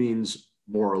Lou means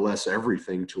more or less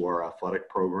everything to our athletic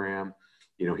program.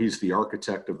 He's the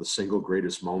architect of the single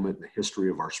greatest moment in the history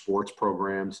of our sports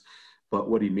programs. But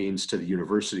what he means to the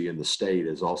university and the state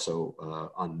is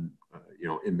also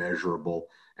immeasurable.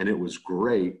 And it was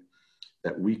great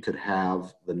that we could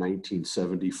have the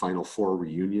 1970 Final Four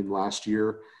reunion last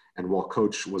year. And while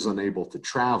Coach was unable to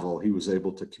travel, he was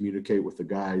able to communicate with the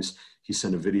guys. He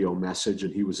sent a video message,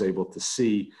 and he was able to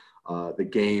see the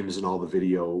games and all the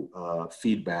video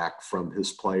feedback from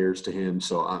his players to him.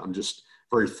 So I'm just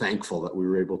very thankful that we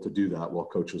were able to do that while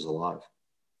Coach was alive.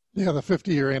 Yeah, the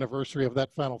 50-year anniversary of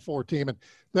that Final Four team, and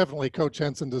definitely Coach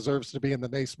Henson deserves to be in the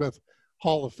Naismith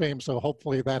Hall of Fame, so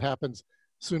hopefully that happens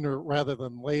sooner rather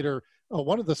than later.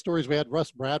 One of the stories, we had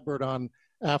Russ Bradford on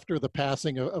after the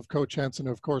passing of Coach Henson,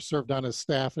 who of course served on his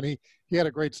staff, and he had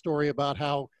a great story about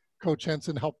how Coach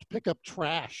Henson helped pick up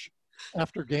trash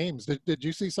after games. Did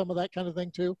you see some of that kind of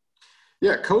thing too?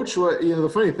 Yeah, Coach,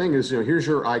 the funny thing is, here's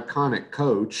your iconic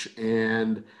coach,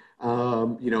 and,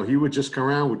 he would just come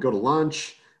around, would go to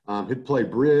lunch, he'd play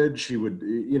bridge. He would,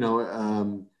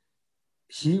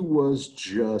 he was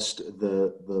just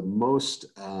the most,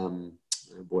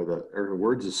 boy, the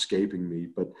word's escaping me,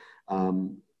 but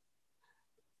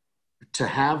to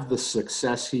have the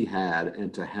success he had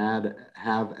and to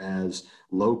have as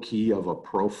low key of a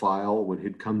profile when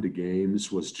he'd come to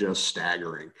games was just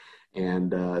staggering.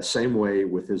 And same way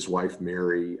with his wife,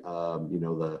 Mary,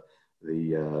 the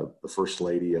first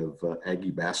lady of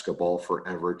Aggie basketball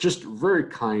forever, just very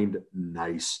kind,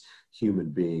 nice human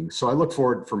being. So I look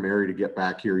forward for Mary to get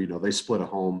back here. They split a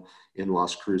home in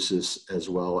Las Cruces as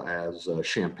well as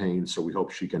Champaign. So we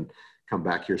hope she can come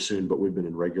back here soon, but we've been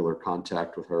in regular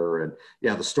contact with her. And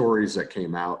yeah, the stories that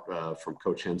came out from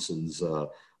Coach Henson's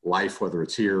life, whether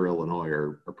it's here or Illinois,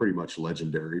 are pretty much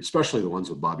legendary, especially the ones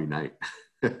with Bobby Knight.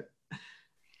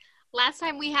 Last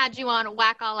time we had you on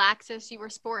Whack All Access, you were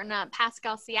sporting a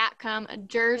Pascal Siakam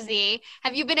jersey.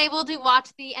 Have you been able to watch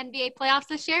the NBA playoffs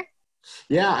this year?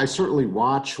 Yeah, I certainly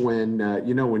watch when,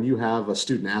 when you have a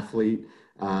student athlete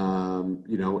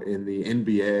you know, in the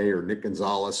NBA, or Nick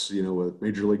Gonzalez, you know, with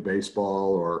Major League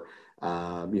Baseball, or,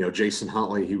 you know, Jason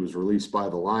Huntley, he was released by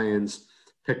the Lions,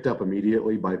 picked up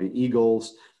immediately by the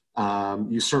Eagles.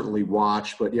 You certainly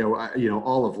watch, but, you know,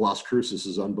 all of Las Cruces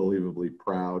is unbelievably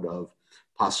proud of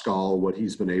Pascal, what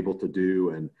he's been able to do,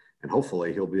 and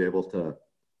hopefully he'll be able to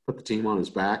put the team on his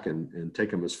back and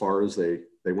take them as far as they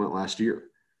went last year.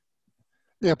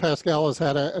 Yeah, Pascal has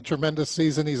had a tremendous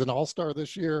season. He's an all-star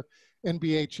this year,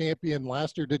 NBA champion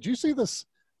last year. Did you see this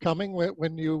coming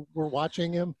when you were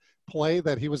watching him play,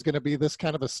 that he was going to be this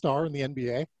kind of a star in the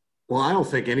NBA? Well, I don't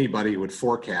think anybody would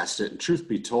forecast it. And truth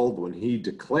be told, when he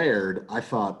declared, I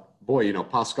thought, boy, you know,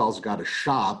 Pascal's got a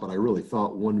shot, but I really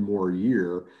thought one more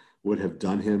year would have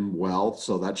done him well.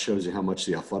 So that shows you how much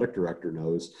the athletic director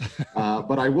knows.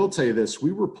 But I will tell you this,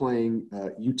 we were playing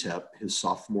UTEP his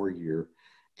sophomore year,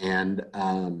 and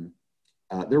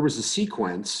there was a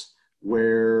sequence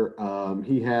where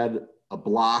he had a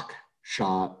block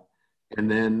shot, and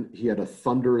then he had a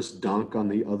thunderous dunk on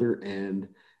the other end,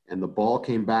 and the ball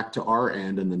came back to our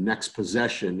end, and the next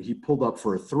possession, he pulled up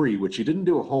for a three, which he didn't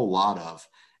do a whole lot of,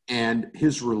 and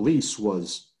his release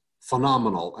was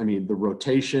phenomenal. I mean, the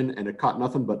rotation, and it caught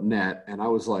nothing but net, and I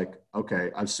was like,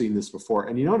 okay, I've seen this before.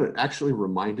 And you know what, it actually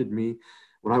reminded me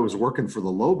when I was working for the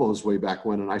Lobos way back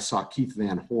when, and I saw Keith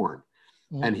Van Horn,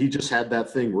 and he just had that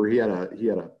thing where he had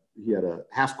a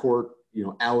half court, you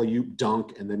know, alley-oop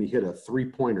dunk, and then he hit a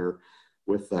three-pointer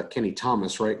with Kenny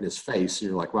Thomas right in his face, and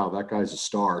you're like, wow, that guy's a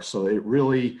star. So it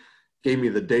really gave me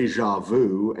the deja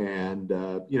vu. And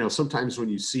you know, sometimes when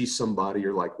you see somebody,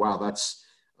 you're like, wow, that's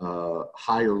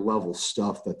higher level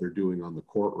stuff that they're doing on the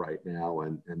court right now.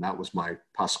 And that was my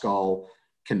Pascal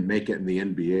can make it in the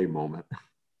NBA moment.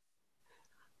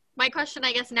 My question,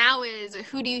 I guess, now is,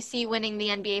 who do you see winning the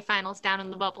NBA Finals down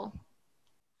in the bubble?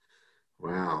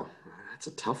 Wow, that's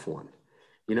a tough one.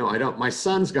 You know, my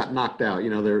Suns got knocked out. You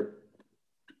know, they're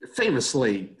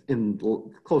famously in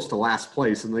close to last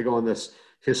place, and they go on this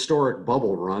historic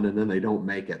bubble run, and then they don't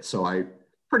make it. So I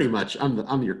pretty much,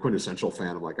 I'm your quintessential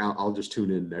fan. I'm like, I'll just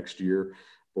tune in next year.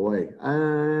 Boy,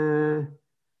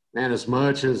 man, as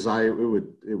much as it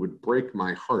would break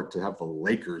my heart to have the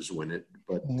Lakers win it,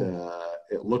 but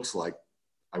it looks like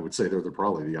I would say they're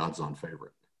probably the odds-on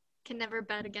favorite. Can never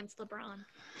bet against LeBron.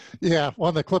 Yeah,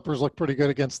 well, the Clippers look pretty good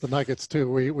against the Nuggets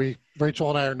too. We Rachel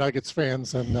and I are Nuggets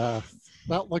fans, and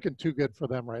not looking too good for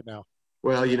them right now.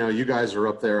 Well, you know, you guys are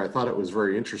up there. I thought it was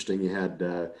very interesting. You had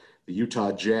the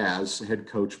Utah Jazz, head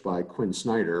coached by Quinn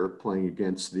Snyder, playing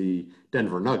against the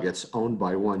Denver Nuggets, owned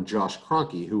by one Josh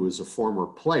Kroenke, who is a former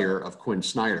player of Quinn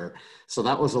Snyder. So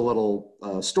that was a little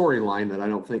storyline that I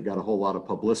don't think got a whole lot of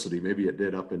publicity. Maybe it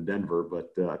did up in Denver,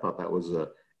 but I thought that was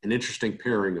an interesting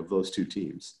pairing of those two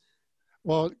teams.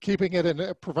 Well, keeping it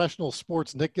in professional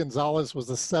sports, Nick Gonzalez was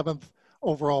the 7th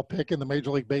overall pick in the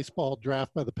Major League Baseball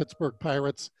draft by the Pittsburgh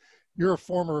Pirates. You're a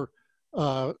former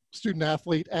student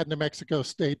athlete at New Mexico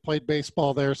State, played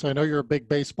baseball there, so I know you're a big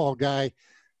baseball guy.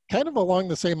 Kind of along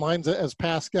the same lines as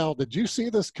Pascal, did you see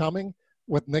this coming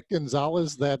with Nick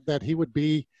Gonzalez, that he would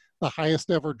be the highest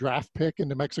ever draft pick in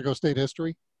New Mexico State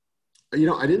history? You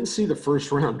know, I didn't see the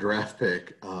first round draft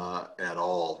pick at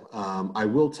all. I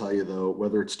will tell you, though,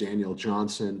 whether it's Daniel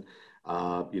Johnson,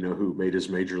 you know, who made his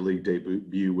major league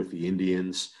debut with the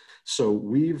Indians. So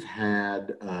we've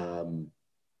had,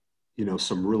 you know,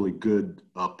 some really good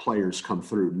players come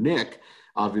through. Nick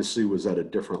obviously was at a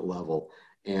different level.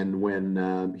 And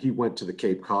when he went to the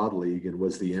Cape Cod League and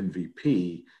was the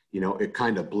MVP, you know, it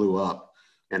kind of blew up.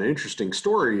 And an interesting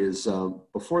story is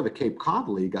before the Cape Cod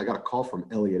League, I got a call from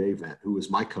Elliot Avent, who was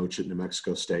my coach at New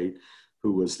Mexico State,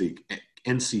 who was the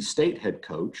NC State head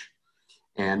coach.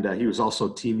 And he was also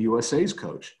Team USA's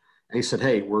coach. And he said,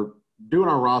 hey, we're doing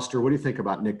our roster. What do you think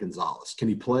about Nick Gonzalez? Can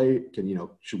he play?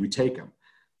 Should we take him?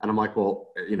 And I'm like, well,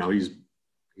 you know,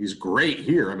 he's great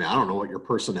here. I mean, I don't know what your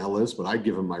personnel is, but I'd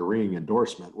give him my ringing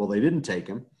endorsement. Well, they didn't take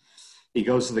him. He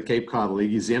goes to the Cape Cod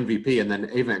League. He's the MVP. And then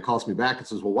Avent calls me back and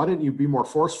says, well, why didn't you be more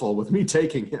forceful with me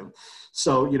taking him?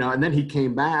 So, you know, and then he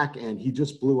came back and he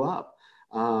just blew up.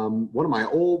 One of my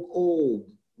old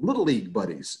Little League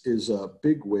buddies is a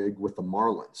bigwig with the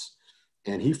Marlins.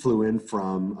 And he flew in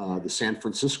from the San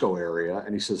Francisco area.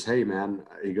 And he says, hey, man,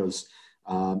 he goes,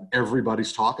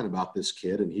 everybody's talking about this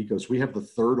kid. And he goes, we have the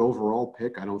 3rd overall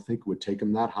pick. I don't think it would take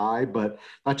him that high, but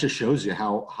that just shows you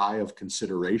how high of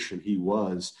consideration he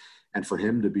was. And for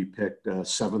him to be picked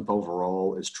 7th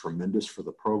overall is tremendous for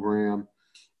the program.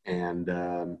 And,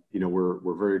 you know,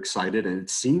 we're very excited. And it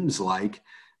seems like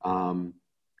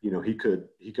he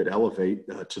could elevate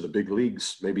to the big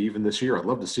leagues, maybe even this year. I'd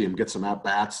love to see him get some at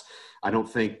bats. I don't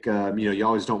think, you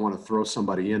always don't want to throw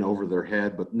somebody in over their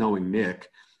head, but knowing Nick,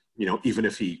 even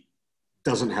if he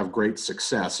doesn't have great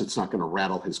success, it's not going to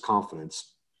rattle his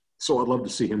confidence. So I'd love to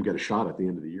see him get a shot at the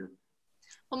end of the year.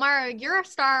 Well, Mario, you're a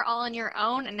star all on your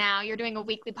own now. You're doing a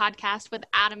weekly podcast with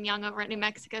Adam Young over at New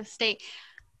Mexico State.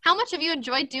 How much have you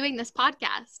enjoyed doing this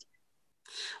podcast?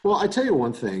 Well, I tell you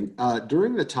one thing,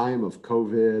 during the time of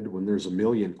COVID, when there's a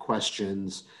million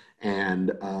questions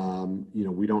and,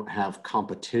 we don't have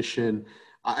competition,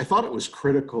 I thought it was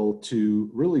critical to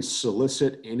really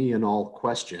solicit any and all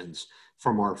questions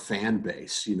from our fan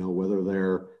base, whether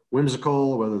they're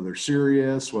whimsical, whether they're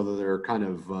serious, whether they're kind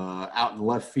of out in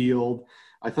left field.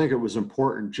 I think it was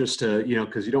important just to,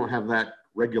 because you don't have that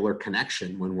regular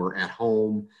connection when we're at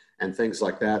home and things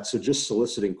like that. So just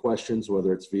soliciting questions,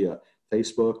 whether it's via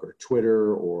Facebook or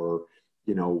Twitter or,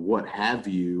 what have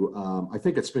you. I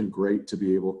think it's been great to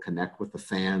be able to connect with the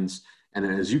fans. And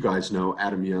as you guys know,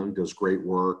 Adam Young does great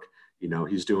work.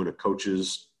 He's doing a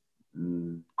coach's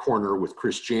corner with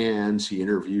Chris Jans. He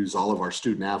interviews all of our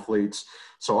student athletes.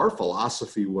 So our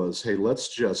philosophy was, hey,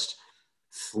 let's just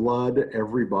flood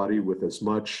everybody with as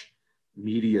much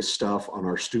media stuff on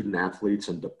our student athletes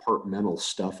and departmental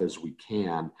stuff as we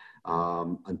can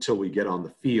until we get on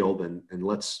the field, and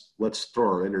let's throw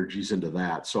our energies into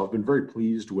that. So I've been very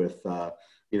pleased with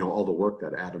all the work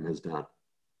that Adam has done.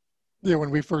 Yeah,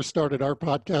 when we first started our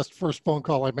podcast, first phone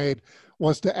call I made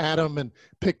was to Adam and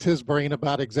picked his brain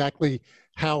about exactly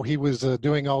how he was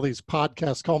doing all these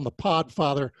podcasts. Call him the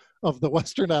Podfather of the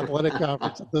Western Athletic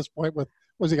Conference at this point. With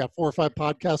he got 4 or 5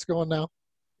 podcasts going now?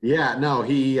 Yeah, no,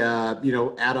 he,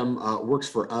 Adam works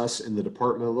for us in the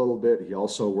department a little bit. He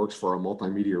also works for our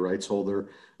multimedia rights holder,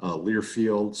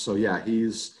 Learfield. So yeah,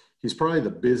 he's probably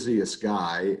the busiest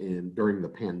guy during the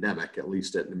pandemic, at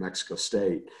least at New Mexico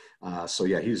State. So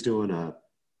yeah, he's doing a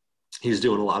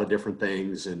lot of different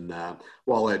things. And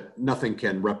while nothing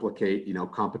can replicate,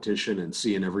 competition and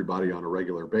seeing everybody on a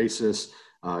regular basis,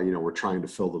 we're trying to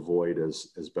fill the void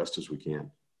as best as we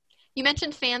can. You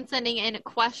mentioned fans sending in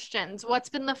questions. What's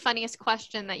been the funniest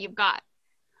question that you've got?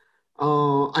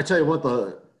 I tell you what,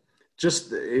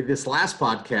 this last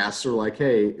podcast, they're like,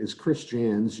 hey, is Chris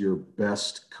Jans your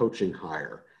best coaching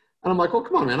hire? And I'm like, well,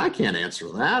 come on, man, I can't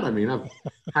answer that. I mean, I've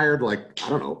hired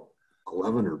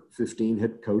 11 or 15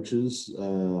 head coaches,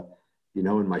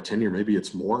 in my tenure. Maybe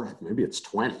it's more, maybe it's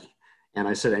 20. And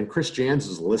I said, and Chris Jans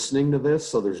is listening to this,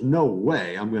 so there's no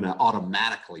way I'm going to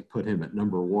automatically put him at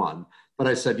number one. But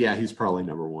I said, yeah, he's probably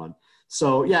number one.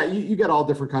 So yeah, you get all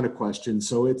different kind of questions.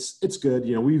 So it's good.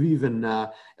 We've even,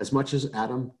 as much as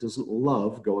Adam doesn't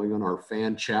love going on our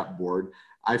fan chat board,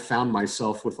 I found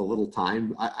myself with a little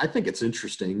time. I think it's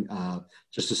interesting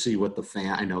just to see what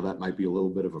I know that might be a little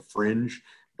bit of a fringe,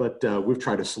 but we've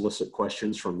tried to solicit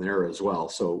questions from there as well.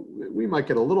 So we might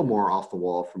get a little more off the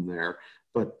wall from there,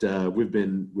 but we've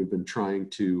been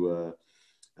trying to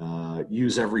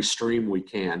use every stream we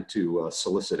can to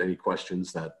solicit any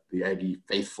questions that the Aggie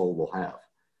faithful will have.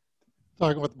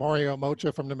 Talking with Mario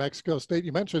Mocha from New Mexico State.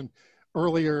 You mentioned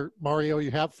earlier, Mario,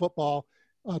 you have football,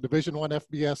 Division I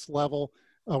FBS level.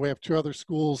 We have 2 other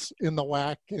schools in the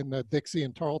WAC in Dixie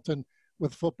and Tarleton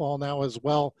with football now as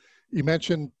well. You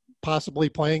mentioned possibly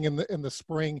playing in the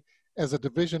spring as a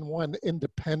Division I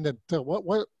independent.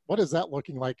 What is that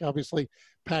looking like? Obviously,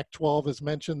 Pac-12 has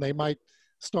mentioned they might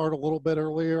start a little bit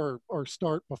earlier or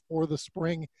start before the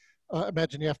spring.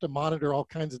 Imagine you have to monitor all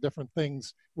kinds of different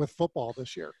things with football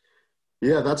this year.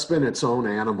 Yeah, that's been its own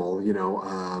animal.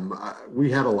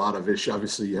 We had a lot of issues.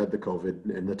 Obviously, you had the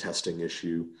COVID and the testing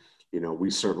issue. We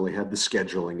certainly had the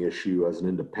scheduling issue as an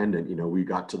independent. We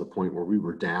got to the point where we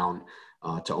were down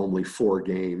to only 4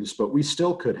 games, but we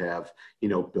still could have,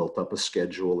 built up a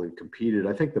schedule and competed.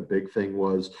 I think the big thing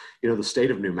was, the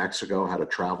state of New Mexico had a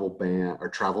travel ban or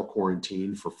travel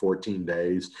quarantine for 14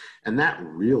 days. And that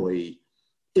really,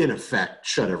 in effect,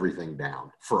 shut everything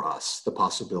down for us, the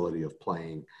possibility of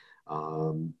playing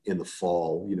in the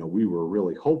fall. We were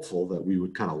really hopeful that we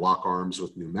would kind of lock arms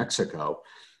with New Mexico.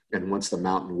 And once the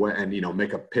Mountain West, and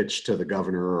make a pitch to the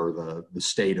governor or the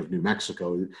state of New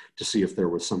Mexico to see if there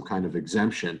was some kind of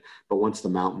exemption. But once the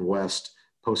Mountain West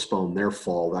postponed their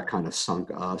fall, that kind of sunk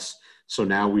us. So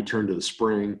now we turn to the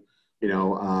spring.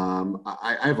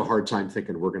 I have a hard time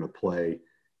thinking we're going to play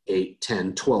 8,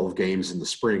 10, 12 games in the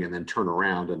spring and then turn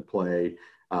around and play,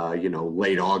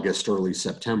 late August, early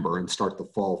September and start the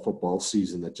fall football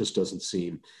season. That just doesn't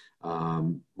seem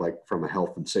like from a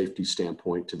health and safety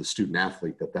standpoint to the student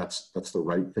athlete, that's the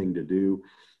right thing to do.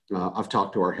 I've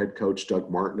talked to our head coach,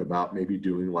 Doug Martin, about maybe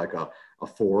doing like a a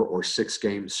 4 or 6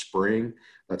 game spring.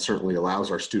 That certainly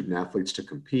allows our student athletes to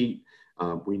compete.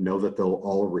 We know that they'll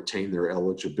all retain their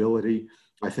eligibility.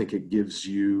 I think it gives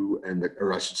you,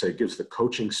 it gives the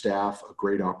coaching staff a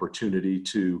great opportunity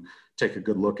to take a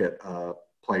good look at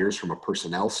players from a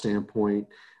personnel standpoint.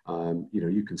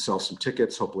 You can sell some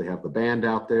tickets, hopefully have the band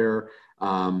out there.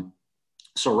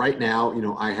 So right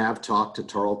now, I have talked to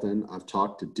Tarleton, I've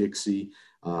talked to Dixie,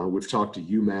 we've talked to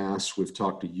UMass, we've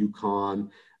talked to UConn.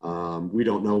 We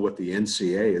don't know what the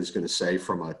NCAA is going to say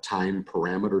from a time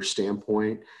parameter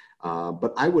standpoint,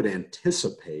 but I would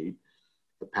anticipate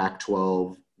the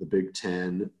Pac-12, the Big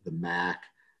Ten, the MAC,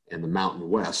 and the Mountain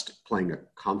West playing a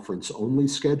conference-only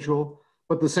schedule.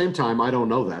 But at the same time, I don't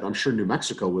know that. I'm sure New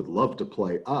Mexico would love to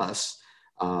play us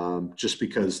just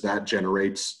because that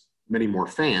generates many more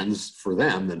fans for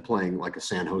them than playing like a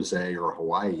San Jose or a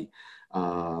Hawaii.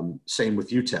 Same with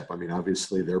UTEP. I mean,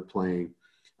 obviously they're playing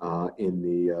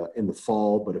in the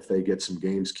fall, but if they get some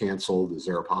games canceled, is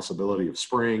there a possibility of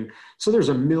spring? So there's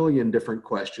a million different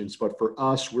questions, but for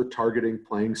us, we're targeting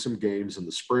playing some games in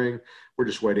the spring. We're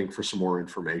just waiting for some more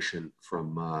information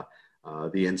from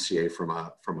the NCAA from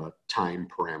a time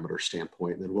parameter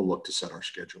standpoint, and then we'll look to set our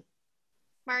schedule.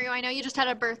 Mario, I know you just had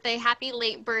a birthday. Happy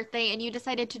late birthday, and you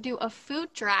decided to do a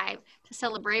food drive to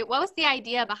celebrate. What was the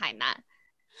idea behind that?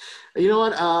 You know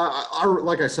what?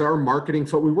 Like I said, our marketing,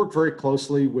 we work very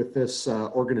closely with this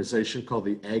organization called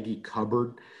the Aggie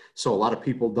Cupboard. So a lot of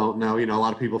people don't know, a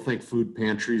lot of people think food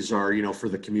pantries are, for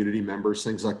the community members,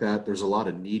 things like that. There's a lot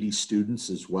of needy students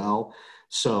as well.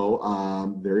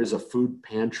 So there is a food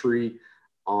pantry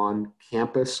on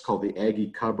campus called the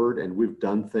Aggie Cupboard, and we've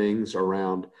done things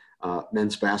around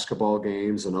men's basketball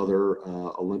games and other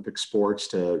Olympic sports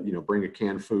to, bring a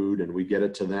canned food and we get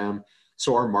it to them.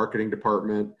 So our marketing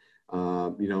department,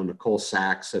 Nicole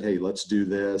Sachs said, hey, let's do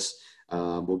this.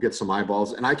 We'll get some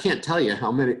eyeballs. And I can't tell you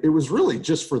how many, it was really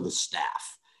just for the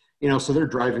staff, so they're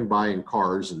driving by in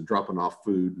cars and dropping off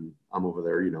food. And I'm over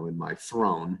there, in my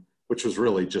throne, which was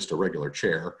really just a regular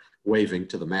chair, waving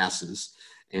to the masses.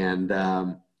 And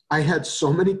I had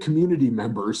so many community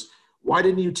members. Why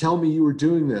didn't you tell me you were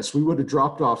doing this? We would have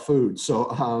dropped off food.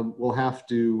 So we'll have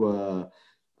to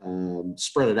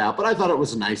spread it out. But I thought it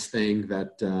was a nice thing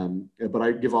but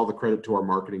I give all the credit to our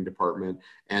marketing department,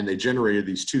 and they generated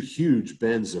these 2 huge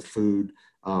bins of food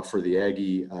for the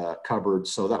Aggie Cupboard.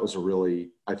 So that was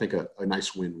I think a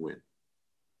nice win-win.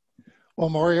 Well,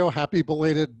 Mario, happy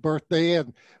belated birthday,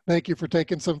 and thank you for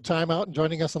taking some time out and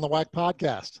joining us on the WAC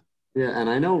podcast. Yeah, and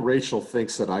I know Rachel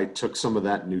thinks that I took some of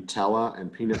that Nutella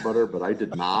and peanut butter, but I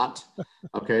did not.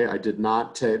 Okay, I did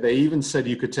not take. They even said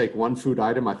you could take one food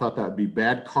item. I thought that would be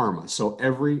bad karma. So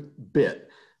every bit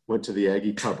went to the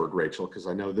Aggie Cupboard, Rachel, because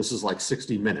I know this is like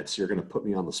 60 Minutes. You're going to put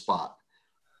me on the spot.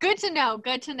 Good to know,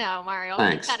 Mario.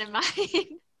 Thanks. Keep that in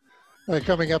mind.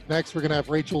 Coming up next, we're going to have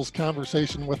Rachel's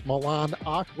conversation with Milan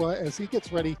Aqua as he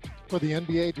gets ready for the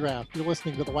NBA draft. You're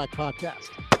listening to the WAC podcast.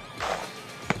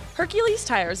 Hercules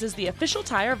Tires is the official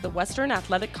tire of the Western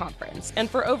Athletic Conference, and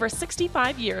for over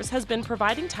 65 years has been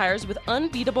providing tires with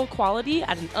unbeatable quality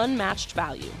at an unmatched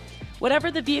value.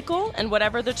 Whatever the vehicle and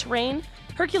whatever the terrain,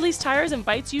 Hercules Tires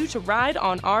invites you to ride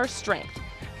on our strength.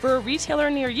 For a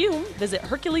retailer near you, visit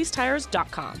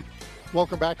HerculesTires.com.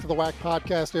 Welcome back to the WAC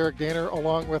podcast. Eric Danner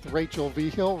along with Rachel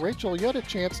Vigil. Rachel, you had a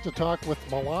chance to talk with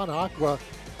Milan Aqua,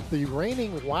 the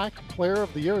reigning WAC Player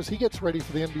of the Year, as he gets ready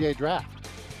for the NBA draft.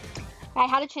 I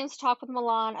had a chance to talk with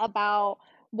Milan about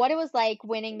what it was like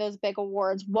winning those big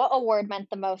awards, what award meant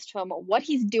the most to him, what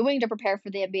he's doing to prepare for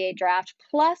the NBA draft,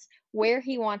 plus where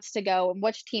he wants to go and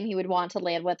which team he would want to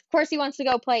land with. Of course, he wants to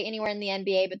go play anywhere in the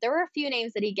NBA, but there were a few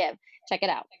names that he gave. Check it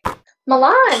out.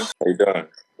 Milan. How you doing?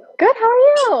 Good. How are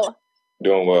you?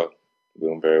 Doing well.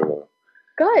 Doing very well.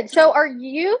 Good. So are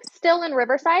you still in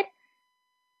Riverside?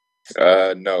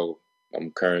 No.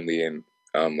 I'm currently in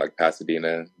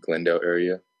Pasadena, Glendale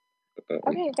area.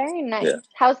 Okay, very nice. Yeah.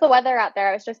 How's the weather out there?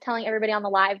 I was just telling everybody on the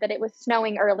live that it was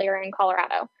snowing earlier in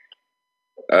Colorado.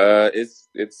 It's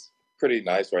pretty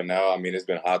nice right now. I mean, it's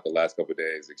been hot the last couple of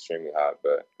days, extremely hot,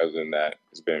 but other than that,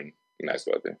 it's been nice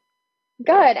weather.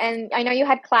 Good. And I know you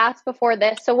had class before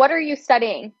this. So what are you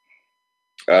studying?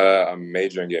 I'm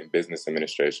majoring in business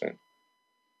administration.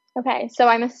 Okay, so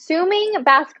I'm assuming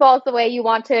basketball is the way you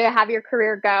want to have your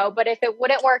career go, but if it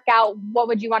wouldn't work out, what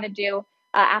would you want to do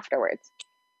afterwards?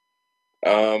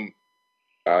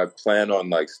 I plan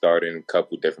on starting a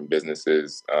couple different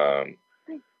businesses.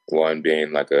 One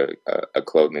being a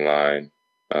clothing line,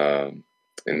 and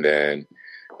then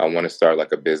I want to start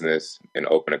a business and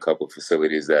open a couple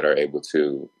facilities that are able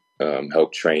to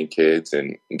help train kids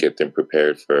and get them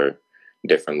prepared for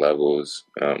different levels,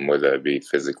 whether it be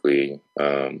physically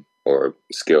or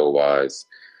skill wise.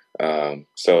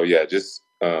 So yeah, just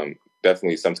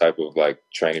definitely some type of like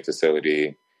training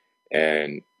facility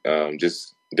and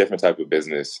just different type of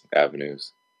business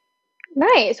avenues.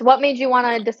 Nice. What made you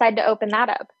want to decide to open that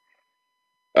up?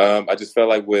 I just felt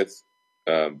like with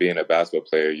being a basketball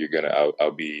player,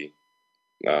 I'll be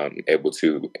able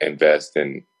to invest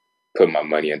and put my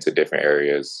money into different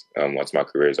areas once my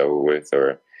career is over with,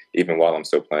 or even while I'm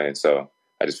still playing. So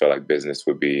I just felt like business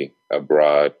would be a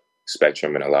broad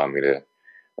spectrum and allow me to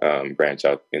branch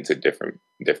out into different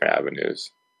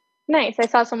avenues. Nice. I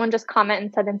saw someone just comment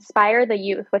and said inspire the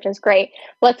youth, which is great.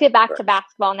 Let's get back to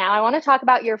basketball now. I want to talk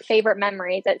about your favorite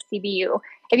memories at CBU.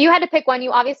 If you had to pick one,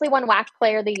 you obviously won WAC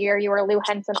Player of the Year. You were Lou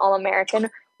Henson All-American.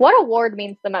 What award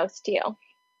means the most to you?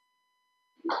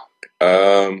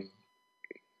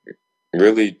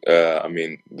 Really, I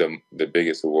mean, the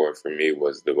biggest award for me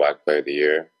was the WAC Player of the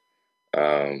Year.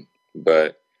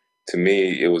 But to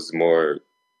me, it was more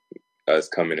us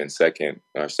coming in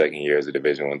our second year as a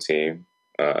Division I team.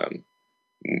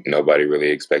 Nobody really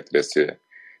expected us to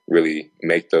really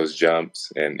make those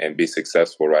jumps and be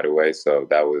successful right away. So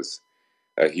that was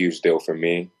a huge deal for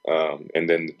me. And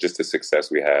then just the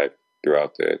success we had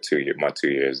throughout my 2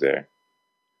 years there.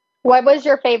 What was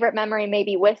your favorite memory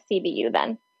maybe with CBU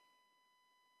then?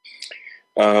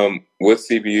 With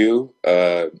CBU,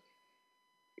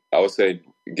 I would say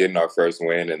getting our first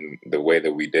win and the way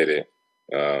that we did it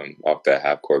off that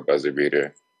half-court buzzer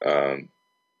beater.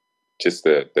 Just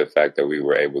the fact that we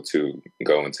were able to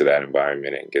go into that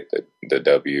environment and get the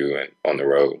W and on the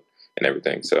road and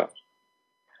everything. So,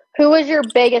 who was your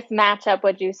biggest matchup,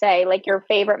 would you say, like your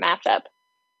favorite matchup?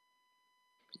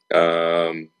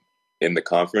 In the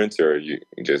conference, or you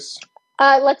just?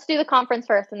 Let's do the conference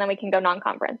first, and then we can go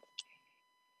non-conference.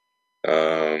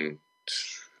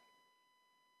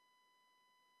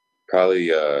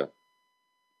 Probably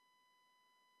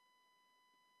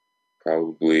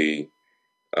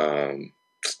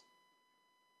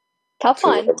tough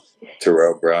one.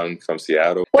 Terrell Brown from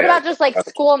Seattle. What about just like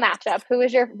school matchup? Who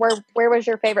was where was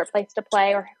your favorite place to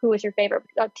play, or who was your favorite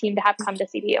team to have come to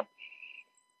CBU?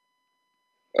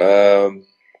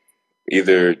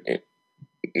 Either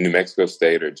New Mexico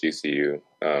State or GCU.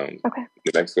 Okay.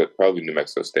 Probably New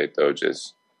Mexico State though,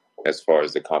 just as far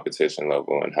as the competition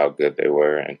level and how good they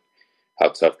were and how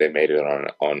tough they made it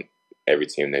on every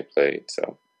team they played.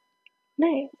 So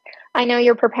nice. I know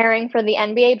you're preparing for the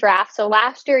NBA draft. So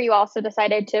last year you also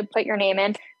decided to put your name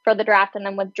in for the draft and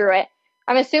then withdrew it.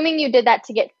 I'm assuming you did that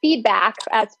to get feedback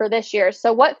as for this year.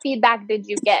 So what feedback did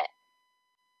you get?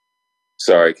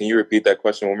 Sorry, can you repeat that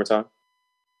question one more time?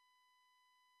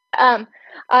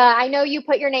 I know you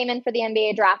put your name in for the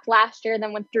NBA draft last year,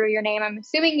 then withdrew your name. I'm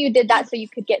assuming you did that so you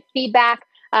could get feedback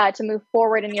to move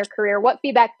forward in your career. What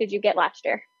feedback did you get last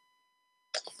year?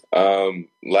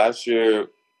 Last year,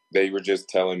 they were just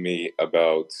telling me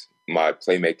about my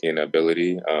playmaking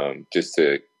ability, just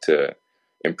to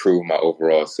improve my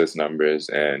overall assist numbers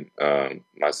and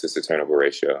my assist to turnover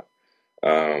ratio.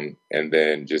 And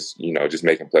then just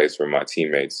making plays for my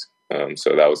teammates.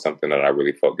 So that was something that I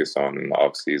really focused on in the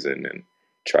off season and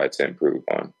tried to improve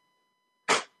on.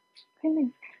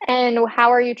 And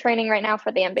how are you training right now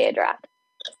for the NBA draft?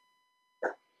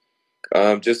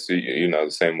 Just the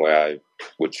same way I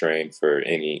would train for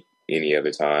any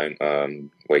other time.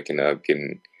 Waking up,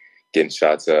 getting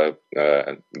shots up,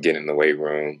 getting in the weight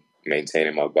room,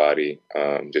 maintaining my body.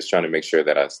 Just trying to make sure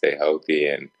that I stay healthy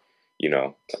and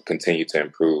continue to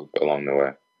improve along the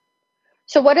way.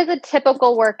 So what does a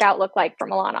typical workout look like for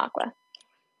Milan Aqua?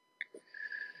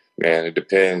 Man, it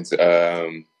depends.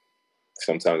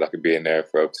 Sometimes I could be in there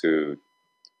for up to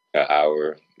an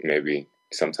hour, maybe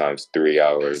sometimes 3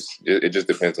 hours. It just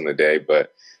depends on the day,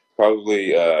 but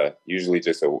probably usually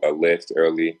just a lift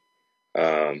early,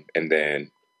 and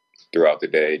then throughout the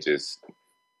day just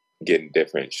getting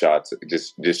different shots,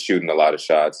 just shooting a lot of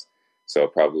shots. So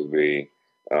probably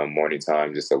morning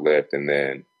time, just a lift, and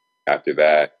then after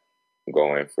that,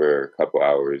 go in for a couple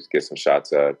hours, get some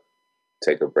shots up,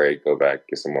 take a break, go back,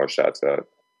 get some more shots up,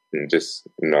 and just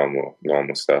normal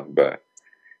stuff. But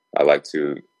I like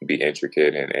to be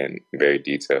intricate and very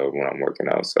detailed when I'm working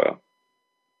out. So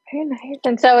very nice.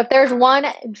 And so if there's one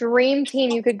dream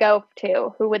team you could go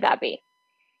to, who would that be?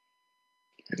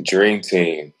 Dream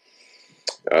team.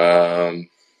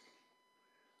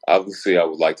 Obviously I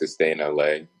would like to stay in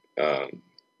LA,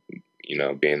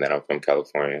 being that I'm from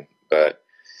California, but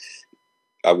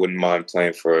I wouldn't mind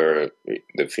playing for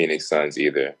the Phoenix Suns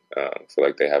either. I feel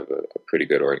like they have a pretty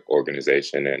good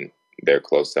organization and they're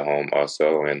close to home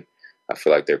also. And I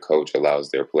feel like their coach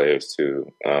allows their players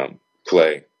to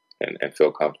play and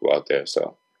feel comfortable out there.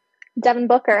 So Devin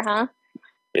Booker, huh?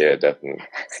 Yeah, definitely.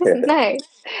 Nice.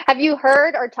 Have you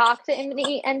heard or talked to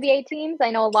any NBA teams?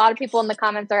 I know a lot of people in the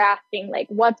comments are asking, like,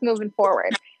 what's moving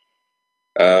forward?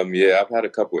 Yeah, I've had a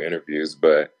couple interviews,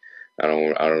 but I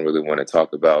don't really want to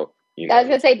talk about. I was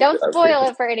gonna say, don't spoil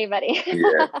it for anybody.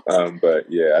 Yeah, but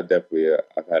yeah,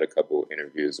 I've had a couple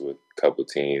interviews with a couple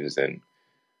teams and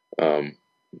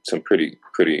some pretty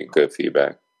good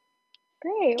feedback.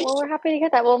 Great. Well, we're happy to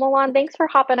get that. Well, Milan, thanks for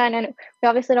hopping on. And we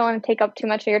obviously don't want to take up too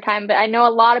much of your time, but I know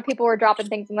a lot of people were dropping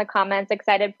things in the comments,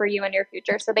 excited for you and your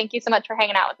future. So thank you so much for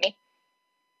hanging out with me.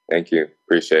 Thank you.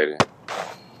 Appreciate it.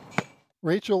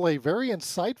 Rachel, a very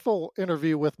insightful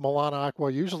interview with Milan Aqua.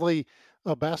 Usually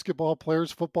basketball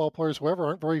players, football players, whoever,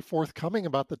 aren't very forthcoming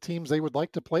about the teams they would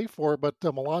like to play for, but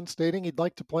Milan stating he'd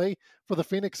like to play for the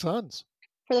Phoenix Suns.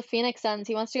 For the Phoenix Suns.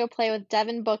 He wants to go play with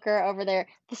Devin Booker over there.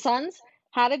 The Suns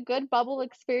had a good bubble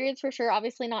experience for sure.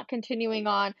 Obviously not continuing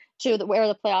on to where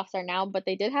the playoffs are now, but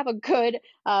they did have a good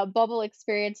bubble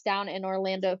experience down in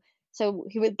Orlando. So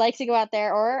he would like to go out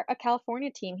there, or a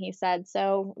California team, he said.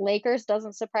 So Lakers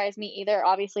doesn't surprise me either,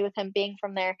 obviously with him being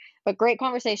from there. But great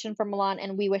conversation from Milan,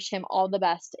 and we wish him all the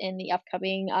best in the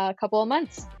upcoming couple of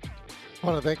months. I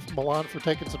want to thank Milan for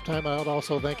taking some time out.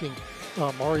 Also thanking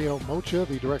Mario Mocha,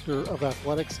 the Director of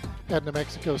Athletics at New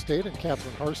Mexico State, and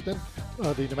Catherine Harston,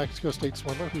 the New Mexico State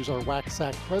swimmer, who's our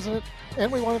WAC-SAC president.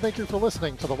 And we want to thank you for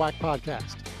listening to the WAC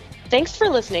Podcast. Thanks for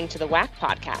listening to the WAC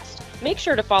Podcast. Make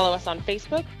sure to follow us on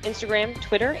Facebook, Instagram,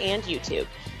 Twitter, and YouTube.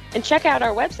 And check out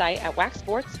our website at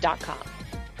wacsports.com.